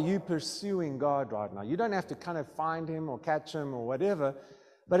 How are you pursuing God right now? You don't have to kind of find him or catch him or whatever,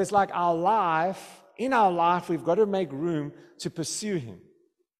 but it's like our life, in our life, we've got to make room to pursue him.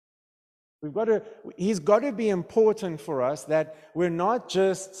 He's got to be important for us, that we're not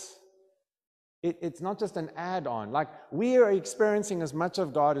just, it's not just an add-on. Like, we are experiencing as much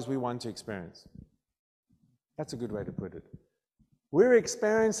of God as we want to experience. That's a good way to put it. We're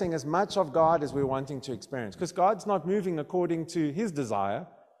experiencing as much of God as we're wanting to experience, because God's not moving according to his desire.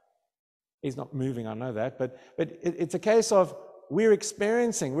 He's not moving, I know that, but it's a case of we're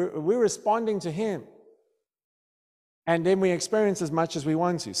experiencing, we're responding to him, and then we experience as much as we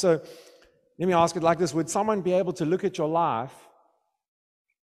want to. So let me ask it like this. Would someone be able to look at your life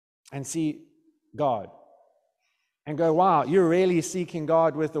and see God and go, wow, you're really seeking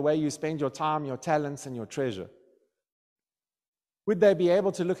God with the way you spend your time, your talents, and your treasure? Would they be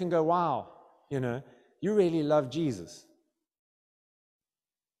able to look and go, wow, you know, you really love Jesus?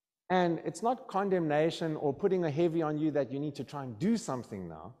 And it's not condemnation or putting a heavy on you that you need to try and do something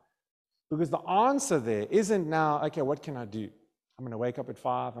now, because the answer there isn't now, okay, what can I do? I'm going to wake up at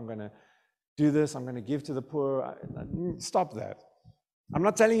 5, I'm going to do this, I'm going to give to the poor. Stop that. I'm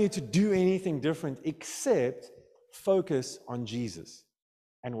not telling you to do anything different except focus on Jesus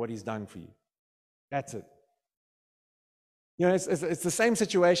and what he's done for you. That's it. You know, it's the same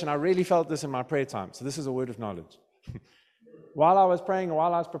situation. I really felt this in my prayer time. So this is a word of knowledge. While I was praying,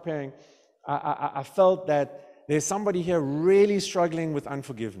 while I was preparing, I felt that there's somebody here really struggling with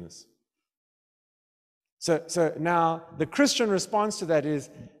unforgiveness. So now the Christian response to that is,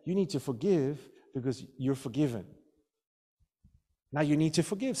 you need to forgive because you're forgiven. Now you need to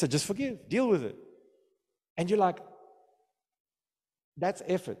forgive. So just forgive. Deal with it. And you're like, that's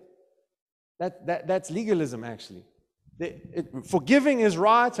effort. That's legalism, actually. Forgiving is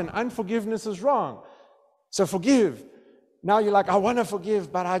right and unforgiveness is wrong. So forgive. Now you're like, I want to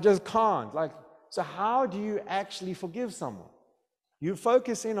forgive, but I just can't. Like, so how do you actually forgive someone? You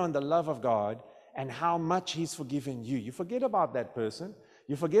focus in on the love of God and how much he's forgiven you. You forget about that person.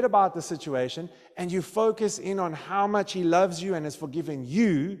 You forget about the situation, and you focus in on how much he loves you and has forgiven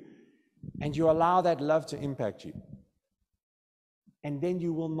you, and you allow that love to impact you. and then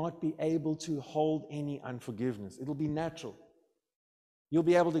you will not be able to hold any unforgiveness. It'll be natural. You'll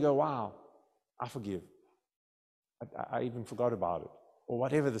be able to go, wow, I forgive. I even forgot about it, or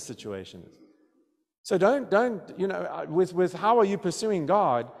whatever the situation is. So don't, with how are you pursuing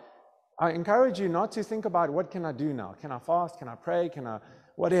God, I encourage you not to think about what can I do now? Can I fast? Can I pray? Can I,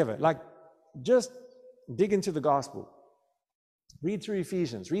 whatever. Like, just dig into the gospel. Read through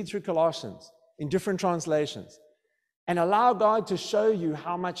Ephesians, read through Colossians in different translations, and allow God to show you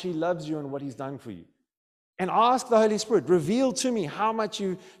how much He loves you and what He's done for you. And ask the Holy Spirit, reveal to me how much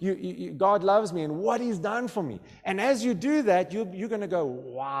God loves me and what He's done for me. And as you do that, you're going to go,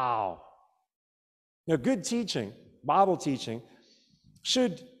 wow. Good teaching, Bible teaching,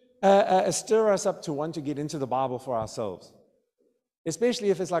 should stir us up to want to get into the Bible for ourselves. Especially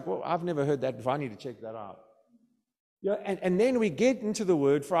if it's like, well, I've never heard that before, I need to check that out. And then we get into the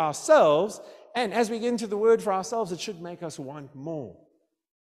Word for ourselves, and as we get into the Word for ourselves, it should make us want more.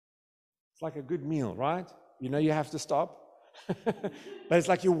 It's like a good meal, right? You have to stop, but it's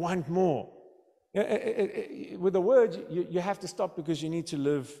like you want more. With the Word, you have to stop because you need to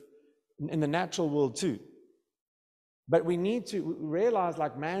live in the natural world too. But we need to realize,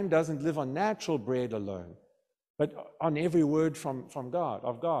 like, man doesn't live on natural bread alone, but on every word from God,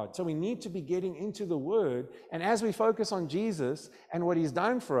 of God. So we need to be getting into the Word, and as we focus on Jesus and what He's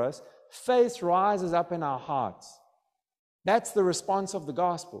done for us, faith rises up in our hearts. That's the response of the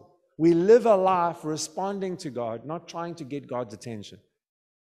gospel. We live a life responding to God, not trying to get God's attention.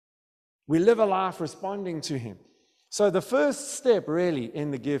 We live a life responding to Him. So the first step really in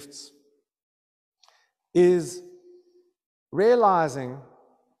the gifts is realizing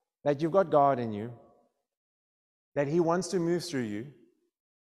that you've got God in you, that He wants to move through you,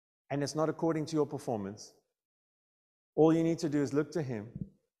 and it's not according to your performance. All you need to do is look to Him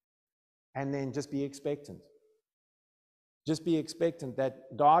and then just be expectant. Just be expectant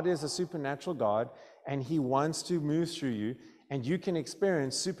that God is a supernatural God, and He wants to move through you, and you can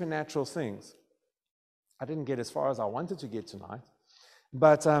experience supernatural things. I didn't get as far as I wanted to get tonight,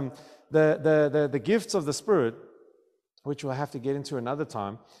 but the gifts of the Spirit, which we'll have to get into another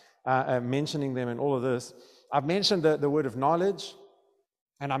time, mentioning them and all of this. I've mentioned the word of knowledge,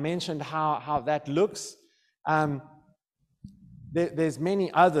 and I mentioned how that looks. There's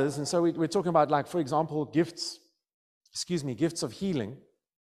many others, and so we're talking about, like, for example, gifts of healing,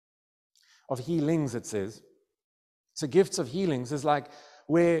 of healings, it says. So gifts of healings is like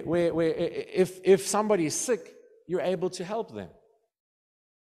where if somebody is sick, you're able to help them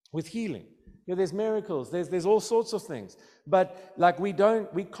with healing. There's miracles, there's all sorts of things. But like we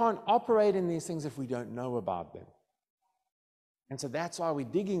can't operate in these things if we don't know about them. And so that's why we're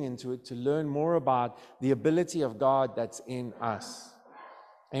digging into it, to learn more about the ability of God that's in us.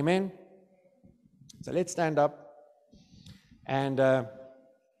 Amen? So let's stand up. And I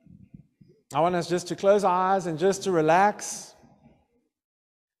want us just to close our eyes and just to relax.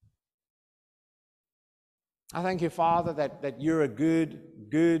 I thank you, Father, that you're a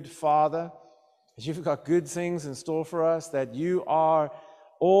good Father, that you've got good things in store for us, that you are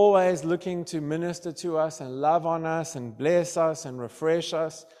always looking to minister to us and love on us and bless us and refresh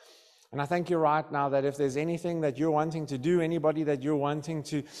us. And I thank you right now that if there's anything that you're wanting to do, anybody that you're wanting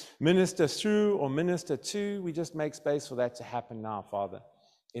to minister through or minister to, we just make space for that to happen now, Father,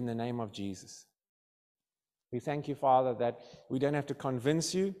 in the name of Jesus. We thank you, Father, that we don't have to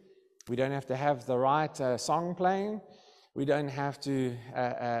convince you. We don't have to have the right song playing. We don't have to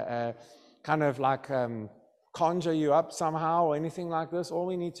kind of like conjure you up somehow or anything like this. All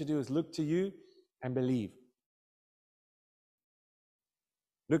we need to do is look to you and believe.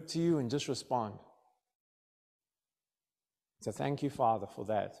 Look to you and just respond. So thank you, Father, for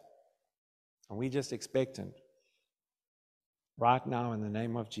that. And we just expectant right now in the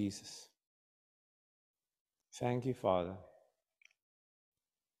name of Jesus. Thank you, Father.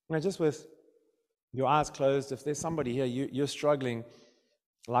 Now, just with your eyes closed, if there's somebody here, you're struggling,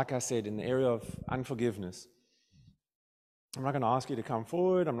 like I said, in the area of unforgiveness. I'm not going to ask you to come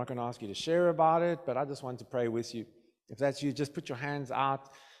forward. I'm not going to ask you to share about it, but I just want to pray with you. If that's you, just put your hands out,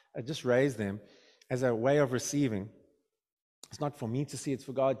 just raise them as a way of receiving. It's not for me to see, it's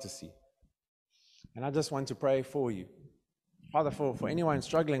for God to see. And I just want to pray for you. Father, for anyone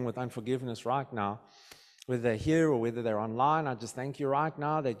struggling with unforgiveness right now, whether they're here or whether they're online, I just thank you right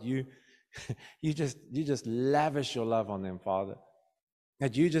now that you just lavish your love on them, Father.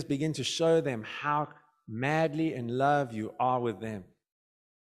 That you just begin to show them how madly in love you are with them.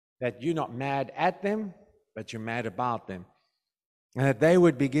 That you're not mad at them, but you're mad about them. And that they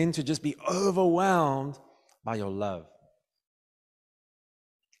would begin to just be overwhelmed by your love.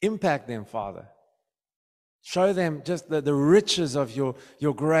 Impact them, Father. Show them just the riches of your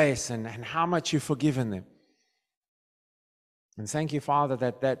grace and how much you've forgiven them. And thank you, Father,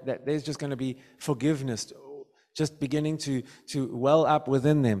 that there's just going to be forgiveness just beginning to well up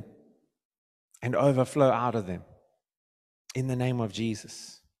within them and overflow out of them. In the name of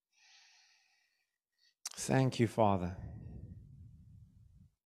Jesus. Thank you, Father.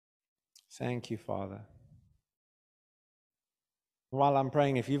 Thank you, Father. While I'm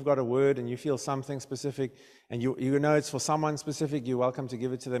praying, if you've got a word and you feel something specific and you know it's for someone specific, you're welcome to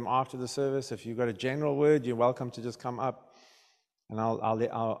give it to them after the service. If you've got a general word, you're welcome to just come up and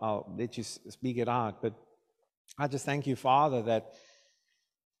I'll let you speak it out. But I just thank you, Father, that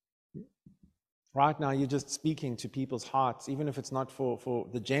right now you're just speaking to people's hearts, even if it's not for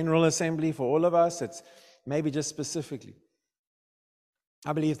the general assembly, for all of us, it's maybe just specifically.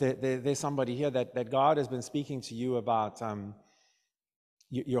 I believe that there's somebody here that God has been speaking to you about.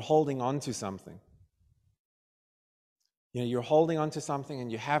 You're holding on to something. You're holding on to something and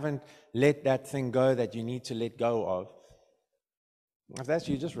you haven't let that thing go that you need to let go of. If that's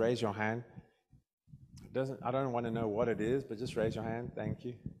you, just raise your hand. I don't want to know what it is, but just raise your hand. Thank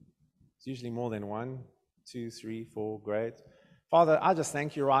you. It's usually more than 1, 2, 3, 4. Great. Father, I just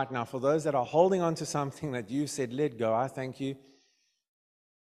thank you right now for those that are holding on to something that you said let go. I thank you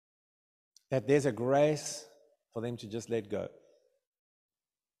that there's a grace for them to just let go.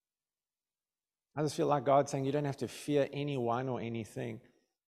 I just feel like God saying you don't have to fear anyone or anything.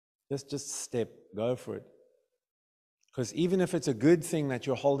 Just go for it. Because even if it's a good thing that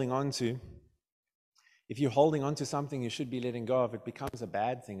you're holding on to, if you're holding on to something you should be letting go of, it becomes a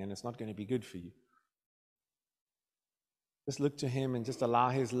bad thing and it's not going to be good for you. Just look to Him and just allow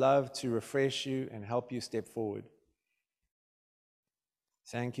His love to refresh you and help you step forward.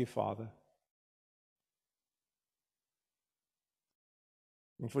 Thank you, Father.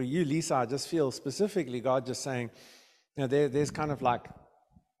 And for you, Lisa, I just feel specifically God just saying, there's kind of like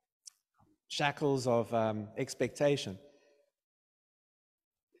shackles of expectation.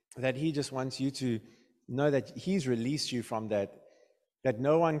 That He just wants you to know that He's released you from that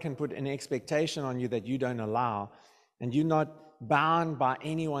no one can put an expectation on you that you don't allow, and you're not bound by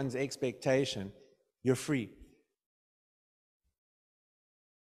anyone's expectation. You're free.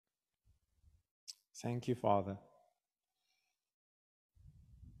 Thank you, Father.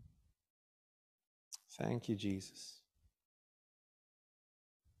 Thank you, Jesus.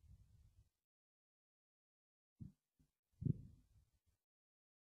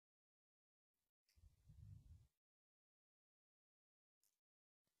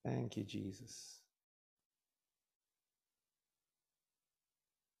 Thank you, Jesus.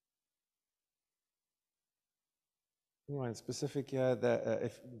 Anyone specific here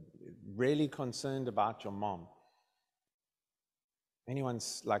if really concerned about your mom?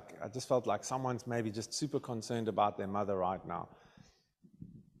 Anyone's I just felt like someone's maybe just super concerned about their mother right now.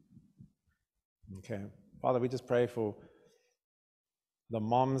 Okay. Father, we just pray for the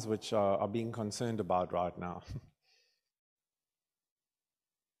moms which are being concerned about right now.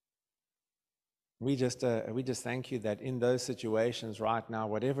 We just thank you that in those situations right now,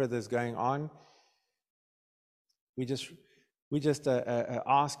 whatever is going on, we just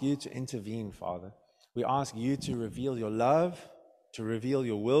ask you to intervene, Father. We ask you to reveal your love, to reveal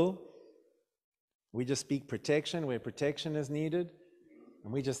your will. We just speak protection where protection is needed.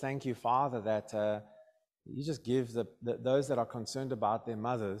 And we just thank you, Father, that you just give those that are concerned about their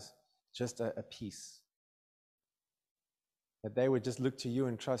mothers just a peace. That they would just look to you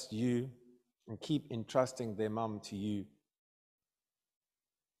and trust you and keep entrusting their mom to you.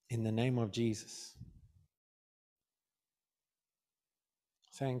 In the name of Jesus.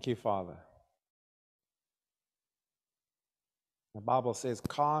 Thank you, Father. The Bible says,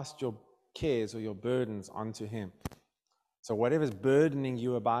 cast your cares or your burdens onto Him. So whatever's burdening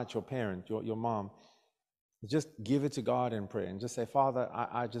you about your parent, your mom, just give it to God in prayer and just say, Father,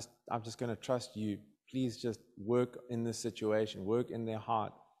 I'm just going to trust you. Please just work in this situation, work in their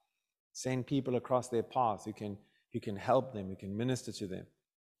heart. Send people across their path who can help them, who can minister to them.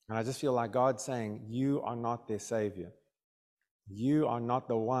 And I just feel like God's saying, you are not their Savior. You are not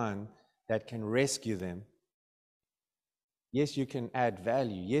the one that can rescue them. Yes, you can add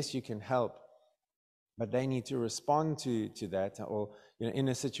value. Yes, you can help. But they need to respond to that, or in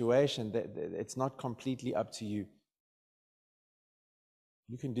a situation that it's not completely up to you.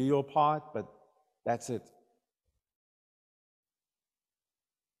 You can do your part, but that's it.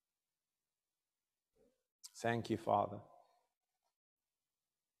 Thank you, Father.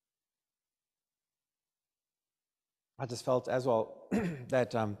 I just felt as well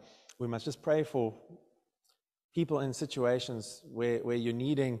that we must just pray for people in situations where you're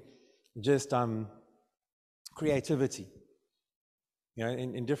needing just creativity. You know,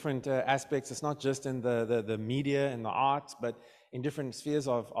 in different aspects, it's not just in the media and the arts, but in different spheres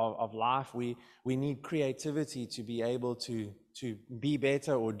of life, we need creativity to be able to be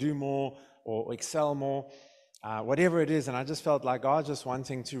better or do more or excel more, whatever it is. And I just felt like God just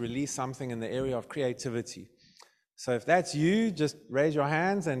wanting to release something in the area of creativity. So if that's you, just raise your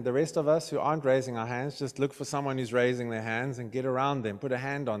hands, and the rest of us who aren't raising our hands, just look for someone who's raising their hands and get around them, put a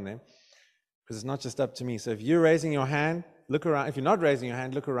hand on them, because it's not just up to me. So if you're raising your hand, look around. If you're not raising your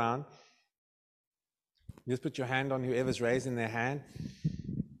hand, look around. Just put your hand on whoever's raising their hand.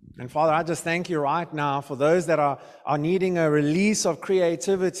 And Father, I just thank you right now for those that are needing a release of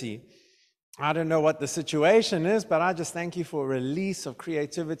creativity. I don't know what the situation is, but I just thank you for a release of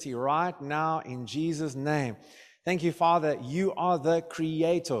creativity right now in Jesus' name. Thank you, Father, you are the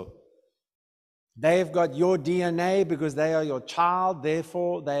creator. They've got your DNA because they are your child,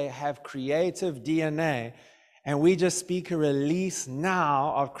 therefore they have creative DNA. And we just speak a release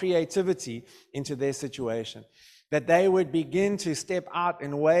now of creativity into their situation. That they would begin to step out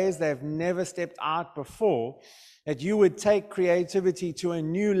in ways they've never stepped out before. That you would take creativity to a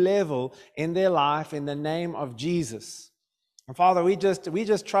new level in their life in the name of Jesus. And Father, we just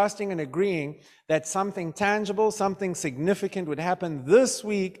trusting and agreeing that something tangible, something significant would happen this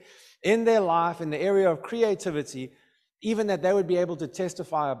week in their life in the area of creativity, even that they would be able to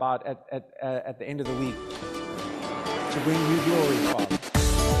testify about at the end of the week. To bring you glory, Father.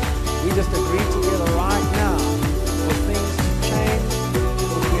 We just agree together right now for things to change,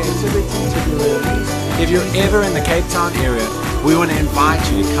 for creativity to be released. If you're ever in the Cape Town area, we want to invite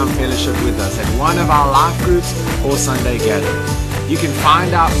you to come fellowship with us at one of our life groups or Sunday gatherings. You can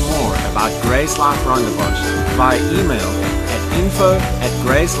find out more about Grace Life Rondebosch via email at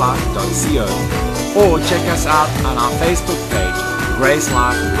info@gracelife.co or check us out on our Facebook page, Grace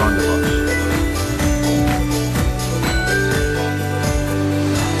Life Rondebosch.